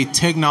always say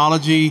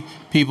technology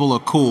people are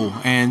cool,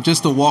 and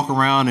just to walk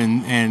around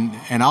and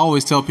I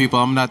always tell people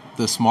I'm not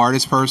the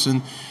smartest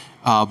person,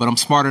 but I'm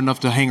smart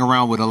enough to hang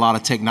around with a lot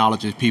of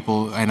technology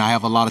people, and I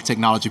have a lot of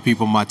technology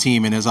people on my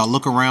team. And as I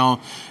look around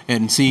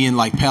and seeing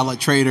like Pallet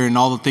Trader and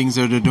all the things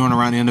that they're doing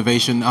around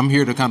innovation, I'm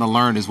here to kind of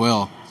learn as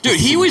well. Dude,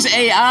 he was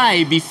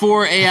AI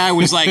before AI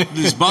was like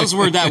this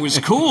buzzword that was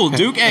cool.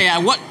 Duke AI.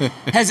 What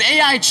has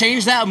AI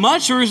changed that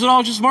much, or is it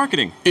all just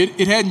marketing?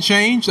 It hadn't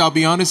changed. I'll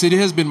be honest. It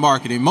has been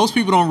marketing. Most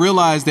people don't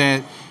realize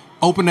that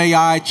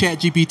OpenAI,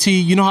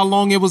 ChatGPT. You know how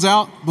long it was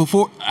out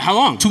before? How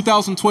long?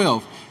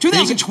 2012.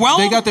 2012.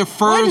 They got their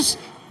first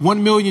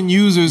 1 million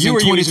users in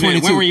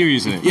 2022. When were you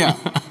using it? Yeah.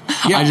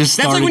 Yeah, I just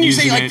That's like started when you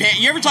say, using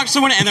like, you ever talk to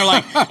someone and they're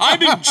like, I've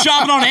been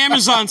shopping on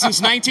Amazon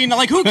since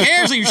like, who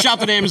cares that you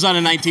shopped on Amazon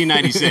in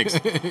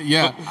 1996?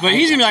 Yeah. But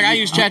he's gonna be like, I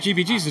use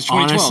ChatGPT since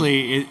 2012.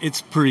 Honestly,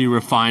 it's pretty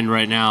refined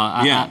right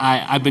now. Yeah.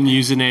 I've been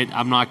using it.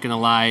 I'm not gonna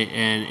lie,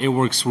 and it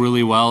works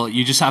really well.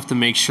 You just have to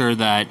make sure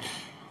that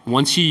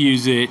once you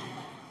use it,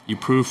 you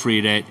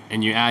proofread it,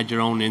 and you add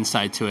your own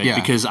insight to it. Yeah.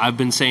 Because I've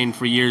been saying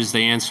for years the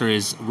answer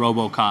is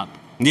RoboCop.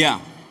 Yeah.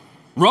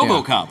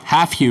 RoboCop.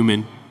 Half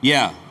human,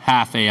 Yeah.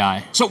 half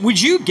AI. So would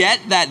you get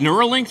that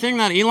Neuralink thing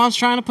that Elon's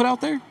trying to put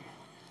out there?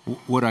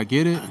 Would I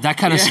get it? That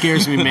kind of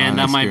scares me, man.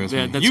 That that might scares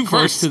me. that's You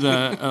close first. to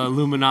the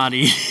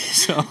Illuminati.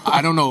 So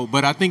I don't know,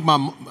 but I think my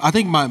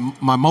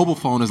mobile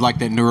phone is like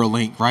that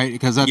Neuralink, right?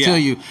 Because I tell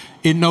you,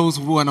 it knows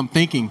what I'm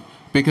thinking.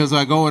 Because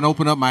I go and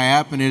open up my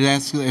app and it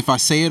asks if I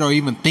say it or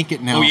even think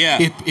it now. Oh,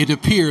 yeah. It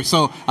appears.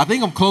 So I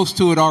think I'm close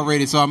to it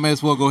already. So I may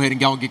as well go ahead and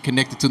go and get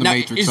connected to the Now,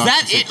 Matrix. is So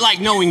that it, like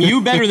knowing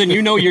you better than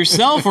you know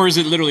yourself, or is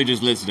it literally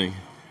just listening?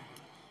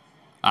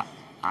 I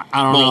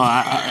don't know.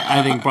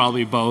 I think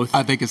probably both.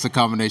 I think it's a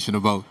combination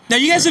of both. Now,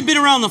 you guys have been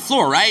around the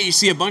floor, right? You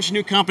see a bunch of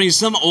new companies,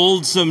 some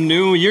old, some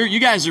new. You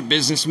guys are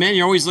businessmen.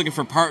 You're always looking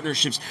for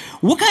partnerships.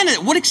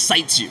 What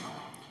excites you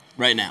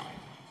right now?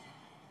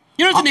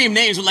 You don't have to name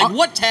names, but like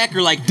what tech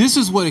or like... This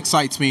is what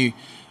excites me.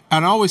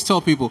 And I always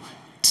tell people,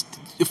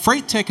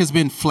 freight tech has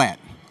been flat.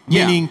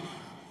 Meaning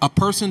a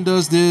person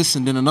does this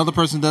and then another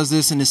person does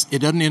this and it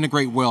doesn't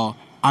integrate well.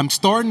 I'm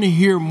starting to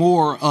hear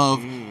more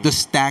of the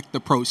stacked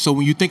approach. So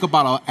when you think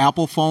about an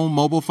Apple phone,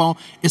 mobile phone,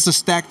 it's a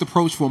stacked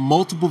approach where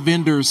multiple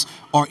vendors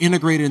are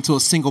integrated into a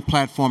single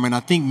platform. And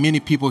I think many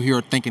people here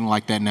are thinking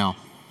like that now.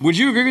 Would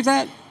you agree with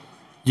that?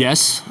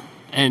 Yes.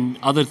 And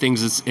other things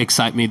that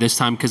excite me this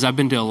time, because I've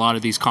been to a lot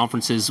of these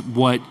conferences.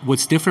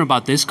 What's different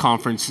about this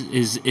conference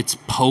is it's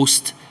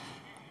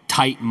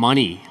post-tight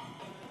money.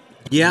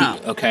 Yeah.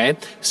 Okay.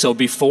 So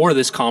before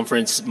this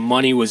conference,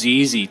 money was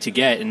easy to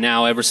get, and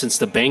now ever since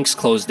the banks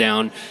closed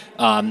down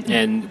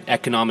and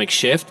economic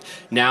shift,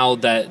 now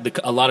that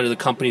a lot of the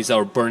companies that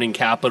are burning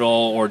capital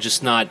or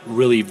just not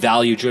really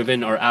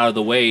value-driven are out of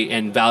the way,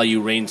 and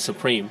value reigns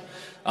supreme.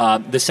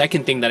 The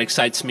second thing that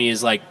excites me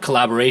is like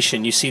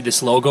collaboration. You see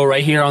this logo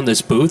right here on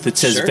this booth. It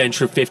says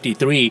Venture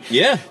 53.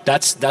 Yeah.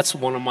 That's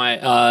one of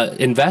my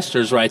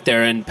investors right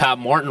there. And Pat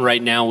Martin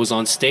right now was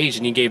on stage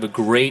and he gave a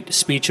great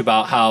speech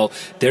about how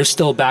they're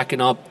still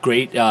backing up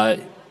great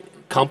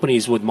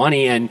companies with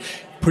money, and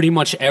pretty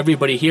much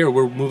everybody here,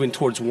 we're moving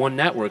towards one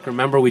network.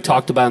 Remember we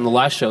talked about in the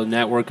last show,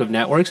 network of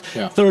networks.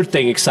 Yeah. Third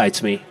thing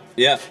excites me,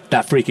 Yeah.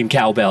 That freaking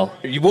cowbell.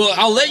 Well,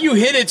 I'll let you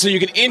hit it so you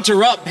can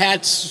interrupt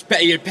Pat's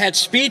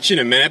speech in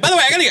a minute. By the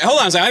way, hold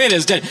on a second. I think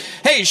it's dead.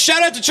 Hey,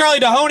 shout out to Charlie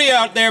Dahoney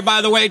out there,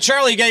 by the way.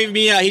 Charlie gave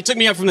me, he took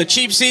me up from the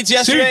cheap seats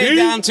yesterday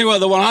down to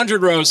the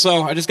 100 rows,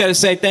 so I just got to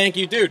say thank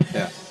you, dude.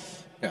 Yeah.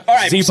 All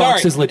right,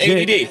 Z-Box is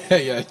legit.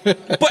 ADD. Yeah.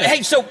 But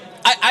hey, so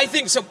I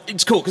think so.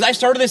 It's cool because I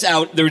started this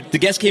out. The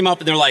guests came up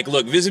and they're like,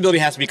 "Look, visibility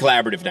has to be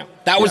collaborative now."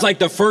 That was like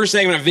the first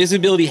segment.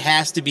 Visibility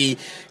has to be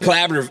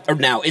collaborative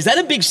now. Is that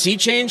a big sea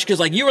change? Because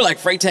like you were like,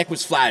 Freight Tech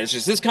was flat. It's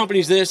just this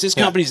company's this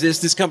company's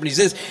this company's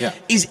this. Yeah.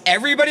 Is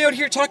everybody out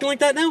here talking like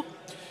that now?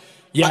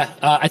 Yeah,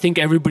 I think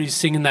everybody's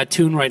singing that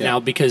tune right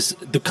now because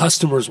the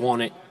customers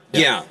want it.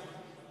 Yeah.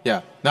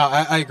 No,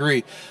 I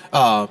agree.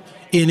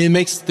 And it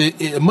makes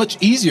it much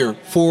easier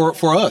for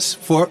us.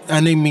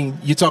 And I mean,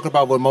 you talk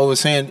about what Mo was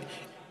saying.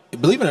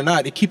 Believe it or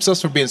not, it keeps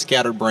us from being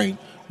scatterbrained.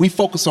 We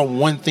focus on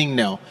one thing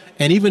now.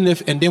 And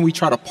then we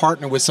try to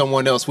partner with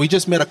someone else. We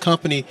just met a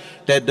company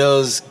that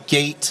does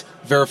gate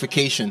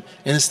verification.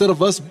 And instead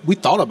of us, we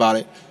thought about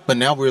it, but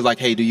now we're like,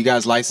 hey, do you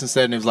guys license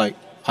that? And it was like,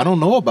 I don't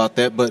know about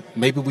that, but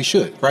maybe we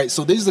should, right?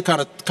 So these are the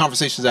kind of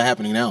conversations that are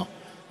happening now.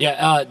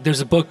 Yeah,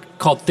 there's a book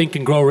called Think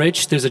and Grow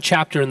Rich. There's a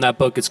chapter in that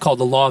book. It's called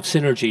The Law of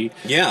Synergy.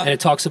 Yeah. And it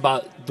talks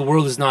about the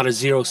world is not a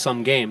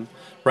zero-sum game,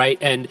 right?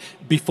 And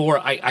before,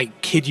 I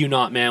kid you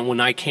not, man,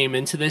 when I came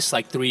into this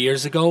like 3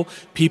 years ago,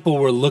 people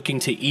were looking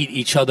to eat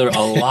each other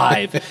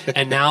alive.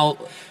 And now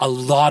a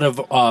lot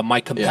of my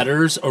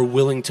competitors are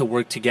willing to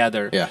work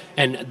together. Yeah.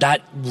 And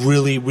that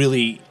really,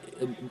 really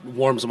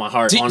warms my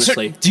heart,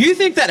 honestly. So do you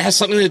think that has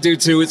something to do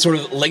too with sort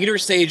of later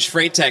stage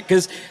Freight Tech?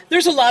 Because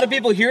there's a lot of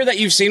people here that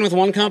you've seen with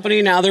one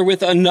company, now they're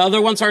with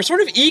another one. So our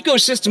sort of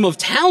ecosystem of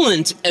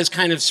talent is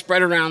kind of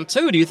spread around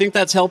too. Do you think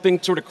that's helping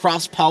sort of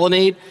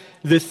cross-pollinate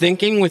the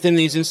thinking within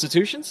these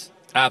institutions?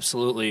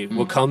 Absolutely.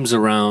 What comes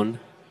around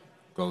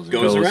goes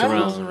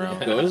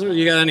around.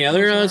 You got any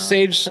other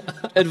sage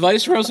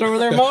advice for us over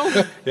there,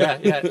 Mo?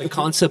 Yeah. The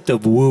concept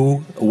of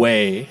Wu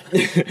Wei.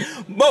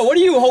 Mo, what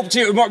do you hope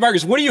to,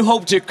 Marcus, what do you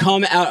hope to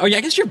come out? Oh, yeah,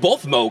 I guess you're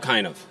both Mo,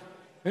 kind of.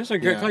 I guess I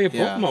call you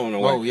both Mo in a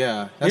way. Oh,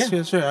 yeah. That's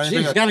right.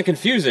 Jeez, it's kind of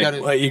confusing.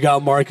 Well, you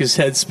got Marcus'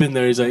 head spin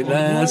there. He's like,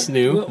 that's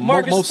new.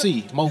 Mo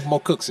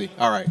Cooksy.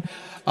 All right.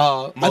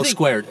 Mo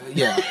squared.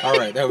 Yeah. All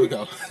right. There we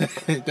go.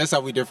 That's how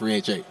we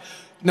differentiate.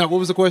 Now, what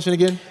was the question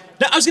again?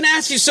 Now, I was going to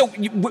ask you, so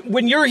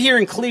when you're here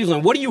in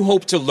Cleveland, what do you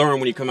hope to learn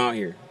when you come out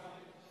here?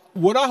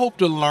 What I hope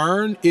to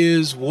learn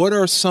is what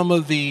are some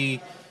of the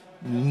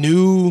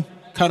new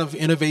kind of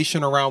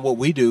innovation around what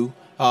we do,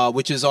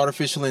 which is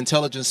artificial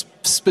intelligence,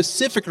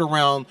 specific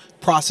around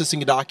processing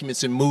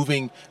documents and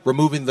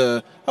removing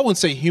the, I wouldn't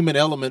say human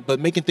element,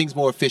 but making things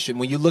more efficient.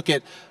 When you look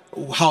at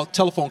how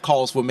telephone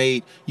calls were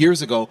made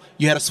years ago,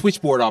 you had a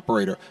switchboard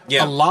operator.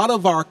 Yeah. A lot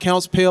of our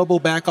accounts payable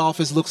back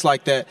office looks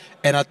like that,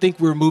 and I think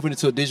we're moving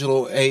into a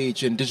digital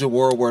age and digital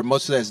world where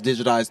most of that's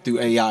digitized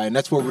through AI, and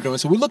that's what we're doing.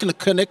 So we're looking to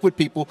connect with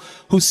people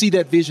who see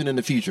that vision in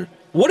the future.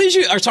 What did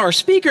you, our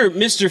speaker,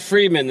 Mr.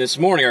 Friedman, this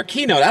morning, our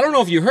keynote, I don't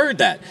know if you heard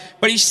that,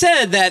 but he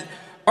said that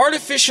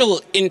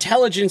artificial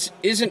intelligence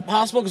isn't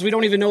possible because we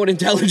don't even know what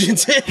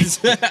intelligence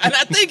is. And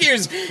I think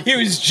he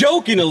was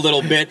joking a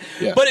little bit,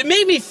 but it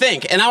made me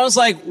think. And I was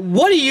like,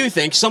 what do you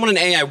think, someone in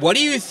AI, what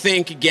do you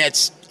think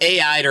gets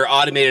AI'd or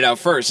automated out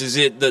first? Is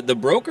it the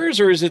brokers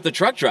or is it the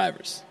truck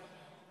drivers?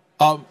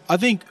 I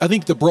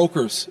think the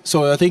brokers.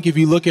 So I think if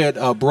you look at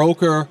a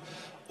broker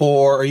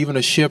or even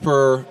a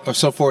shipper or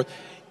so forth,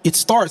 it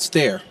starts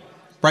there.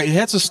 Right, it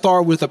has to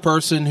start with a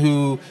person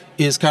who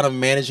is kind of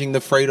managing the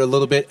freight a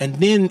little bit, and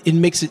then it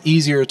makes it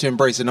easier to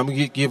embrace it. And I'm going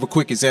to give a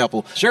quick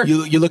example. Sure.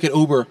 You look at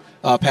Uber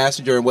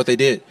Passenger and what they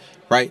did,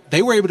 right?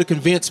 They were able to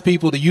convince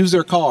people to use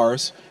their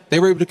cars. They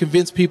were able to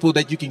convince people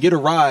that you can get a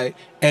ride,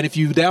 and if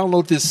you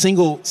download this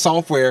single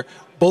software,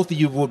 both of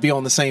you will be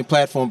on the same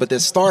platform, but they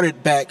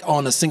started back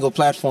on a single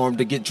platform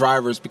to get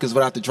drivers, because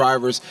without the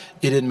drivers,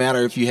 it didn't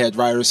matter if you had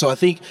drivers. So I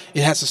think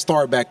it has to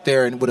start back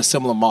there and with a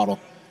similar model.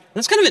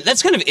 That's kind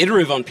of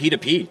iterative on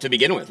P2P to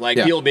begin with, like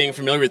people being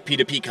familiar with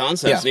P2P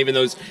concepts and even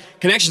those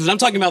connections. And I'm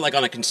talking about like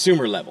on a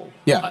consumer level.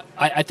 Yeah,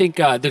 I think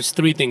there's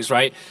three things,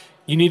 right?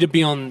 You need to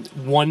be on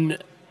one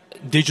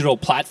digital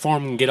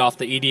platform and get off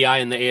the EDI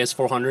and the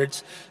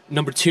AS400s.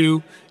 Number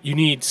two, you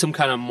need some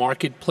kind of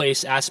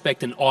marketplace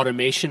aspect and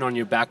automation on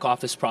your back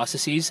office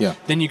processes. Yeah.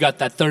 Then you got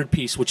that third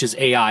piece, which is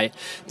AI.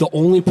 The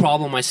only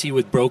problem I see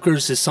with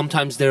brokers is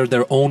sometimes they're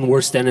their own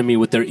worst enemy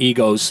with their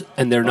egos,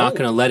 and they're not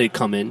going to let it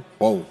come in.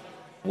 Whoa.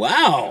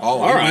 Wow.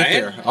 Oh, all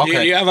right. Okay.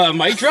 Do you have a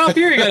mic drop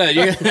here?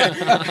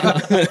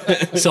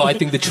 So I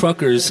think the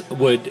truckers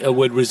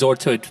would resort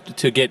to it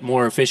to get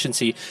more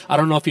efficiency. I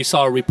don't know if you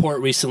saw a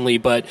report recently,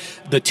 but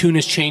the tune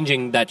is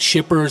changing that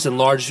shippers and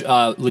large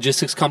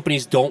logistics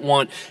companies don't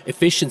want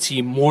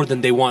efficiency more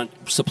than they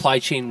want supply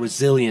chain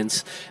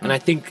resilience. And I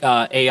think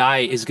AI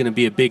is going to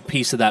be a big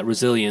piece of that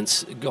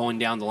resilience going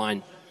down the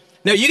line.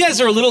 Now, you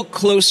guys are a little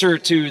closer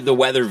to the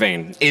weather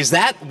vane. Is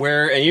that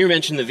where, and you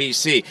mentioned the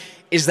VC,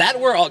 is that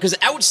where all, because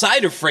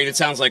outside of freight, it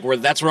sounds like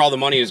that's where all the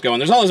money is going.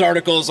 There's all those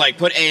articles like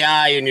put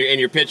AI in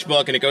your pitch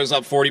book and it goes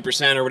up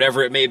 40% or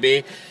whatever it may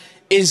be.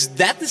 Is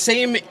that the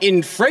same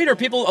in freight? Or are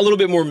people a little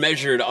bit more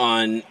measured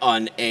on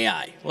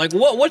AI? Like,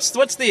 what's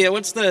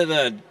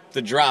the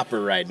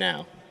dropper right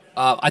now?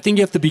 I think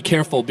you have to be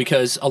careful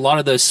because a lot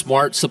of the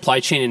smart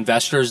supply chain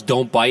investors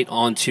don't bite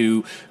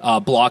onto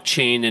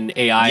blockchain and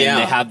AI, and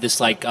they have this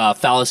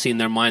fallacy in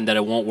their mind that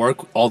it won't work,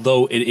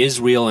 although it is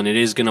real and it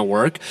is going to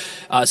work.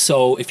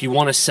 So if you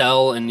want to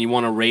sell and you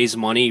want to raise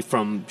money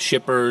from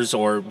shippers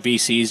or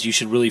VCs, you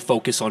should really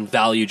focus on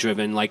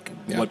value-driven,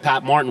 what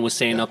Pat Martin was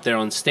saying up there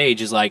on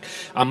stage is like,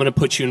 I'm going to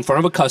put you in front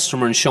of a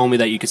customer and show me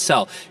that you could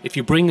sell. If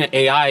you bring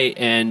AI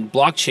and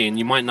blockchain,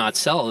 you might not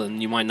sell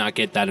and you might not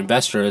get that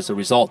investor as a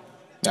result.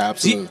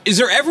 Absolutely. Is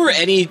there ever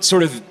any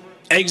sort of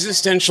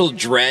existential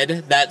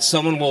dread that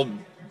someone will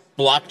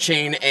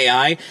blockchain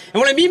AI? And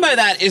what I mean by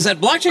that is that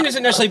blockchain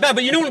isn't necessarily bad,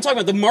 but you know what I'm talking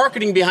about, the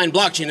marketing behind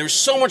blockchain. There's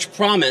so much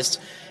promised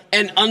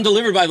and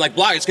undelivered by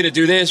block. It's going to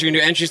do this, you're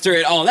going to do entries through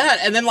it, all that.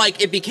 And then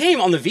it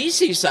became on the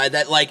VC side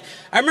that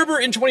I remember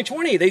in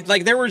 2020,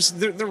 there were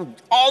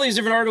all these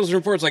different articles and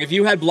reports. If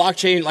you had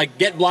blockchain,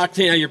 get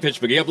blockchain out of your pitch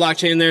book, you got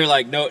blockchain there,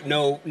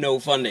 no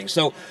funding.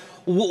 So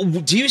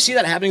do you see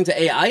that happening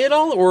to AI at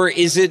all, or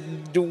is it?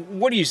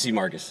 What do you see,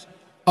 Marcus?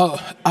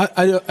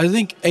 I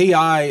think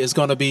AI is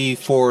going to be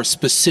for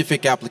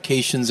specific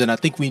applications, and I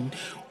think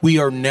we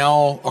are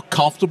now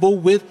comfortable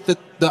with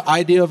the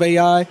idea of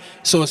AI,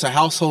 so it's a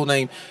household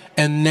name,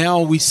 and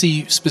now we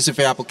see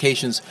specific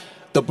applications.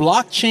 The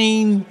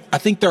blockchain, I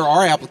think there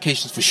are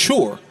applications for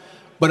sure,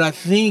 but I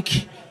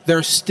think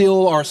there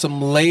still are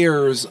some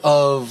layers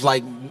of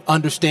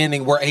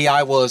understanding where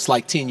AI was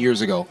 10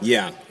 years ago.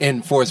 Yeah.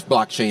 And for its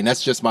blockchain.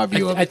 That's just my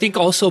view of it. I think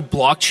also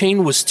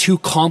blockchain was too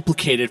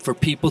complicated for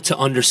people to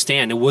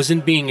understand. It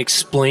wasn't being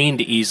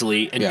explained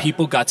easily, and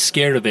people got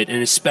scared of it.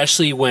 And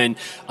especially when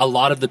a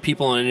lot of the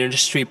people in the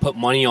industry put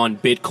money on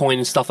Bitcoin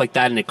and stuff like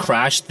that and it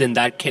crashed, then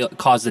that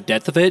caused the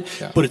death of it.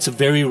 Yeah. But it's a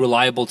very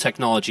reliable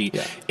technology.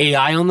 Yeah.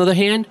 AI, on the other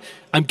hand,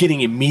 I'm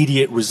getting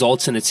immediate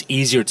results and it's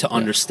easier to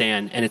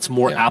understand and it's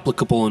more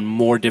applicable in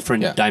more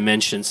different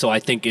dimensions. So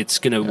I think it's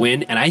going to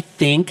win. And I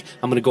think,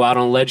 I'm going to go out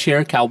on a ledge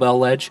here, cowbell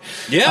ledge.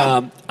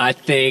 Yeah. I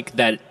think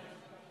that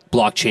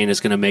blockchain is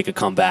going to make a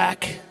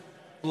comeback.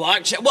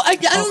 Blockchain? Well, I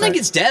don't think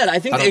it's dead. I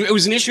think it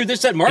was an issue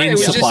this said, Mark. It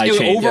was just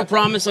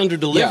over-promised,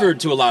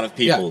 under-delivered to a lot of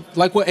people. Yeah.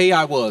 Like what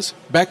AI was.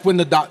 Back when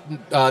the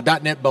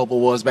 .NET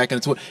bubble was back in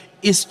the...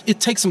 It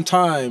takes some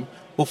time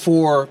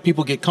before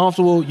people get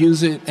comfortable,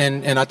 use it,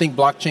 and I think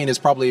blockchain is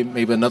probably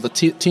maybe another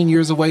 10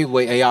 years away, the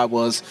way AI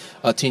was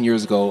 10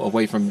 years ago,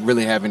 away from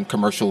really having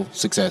commercial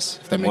success,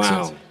 if that makes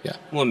sense. Yeah.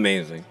 Well,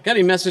 amazing. Got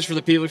any message for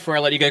the people before I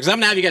let you guys? Because I'm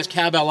going to have you guys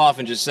cowbell off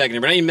in just a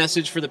second, but any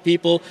message for the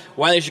people,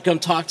 why they should come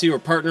talk to you or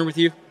partner with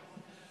you?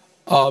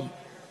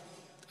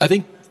 I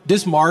think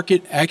this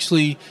market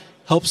actually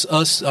helps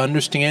us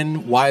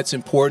understand why it's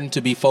important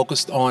to be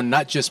focused on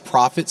not just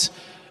profits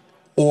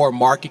or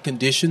market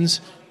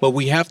conditions, but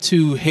we have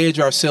to hedge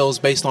ourselves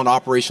based on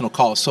operational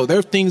costs. So there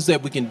are things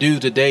that we can do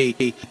today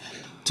to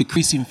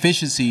increase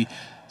efficiency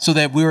so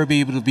that we're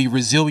able to be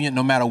resilient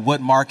no matter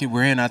what market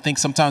we're in. I think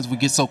sometimes we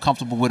get so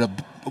comfortable with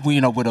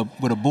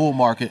a bull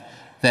market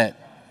that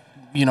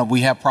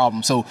we have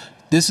problems. So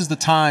this is the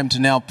time to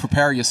now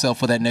prepare yourself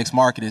for that next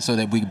market so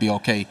that we can be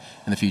okay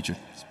in the future.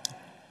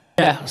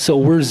 Yeah, so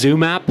we're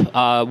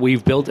ZoomApp.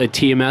 We've built a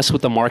TMS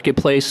with the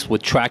marketplace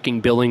with tracking,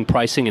 billing,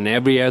 pricing, and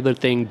every other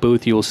thing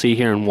booth you will see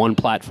here in one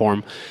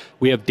platform.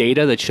 We have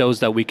data that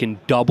shows that we can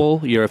double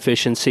your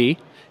efficiency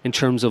in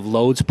terms of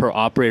loads per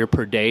operator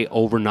per day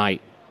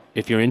overnight.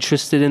 If you're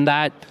interested in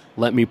that,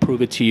 let me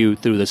prove it to you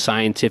through the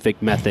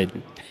scientific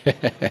method.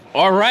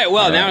 All right,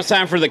 now it's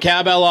time for the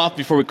cowbell off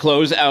before we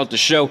close out the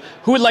show.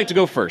 Who would like to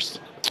go first?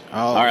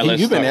 All right,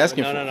 let's start.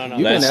 No.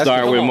 Let's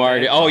start with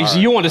Marty. Oh,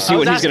 you want to see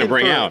what he's going to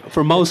bring out.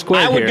 For most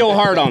square I would go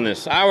hard on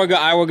this. I would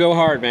go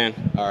hard, man.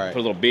 All right. Put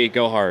a little beat,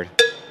 go hard.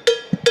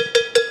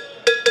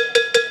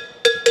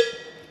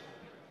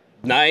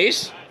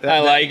 Nice. I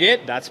like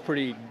it. That's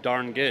pretty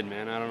darn good,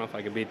 man. I don't know if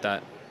I can beat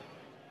that.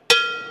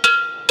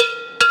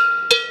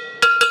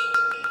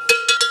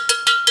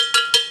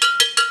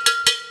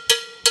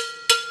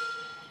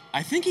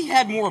 I think he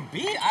had more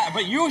beat,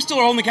 but you still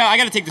are holding the cow. I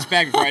got to take this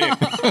back before I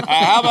do.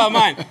 How about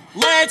mine?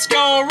 Let's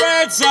go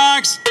Red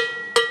Sox.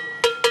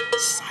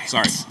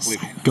 Silence. Sorry.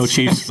 Go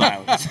Chiefs.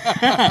 Silence.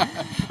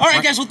 All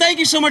right, guys. Well, thank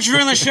you so much for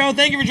joining the show.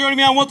 Thank you for joining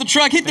me on What the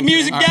Truck. Hit the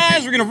music,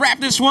 guys. We're going to wrap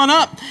this one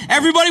up.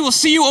 Everybody, we'll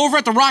see you over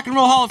at the Rock and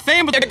Roll Hall of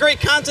Fame. But there's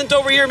great content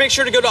over here. Make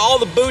sure to go to all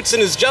the booths.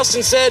 And as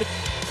Justin said,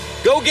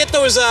 go get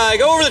those,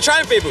 go over to the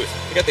Triumph Bay booth.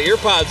 We got the ear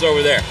pods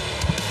over there.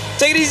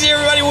 Take it easy,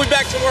 everybody. We'll be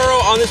back tomorrow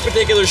on this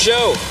particular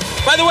show.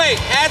 By the way,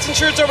 hats and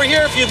shirts over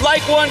here. If you'd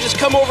like one, just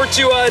come over to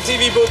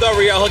TV booth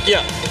over here. I'll hook you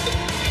up.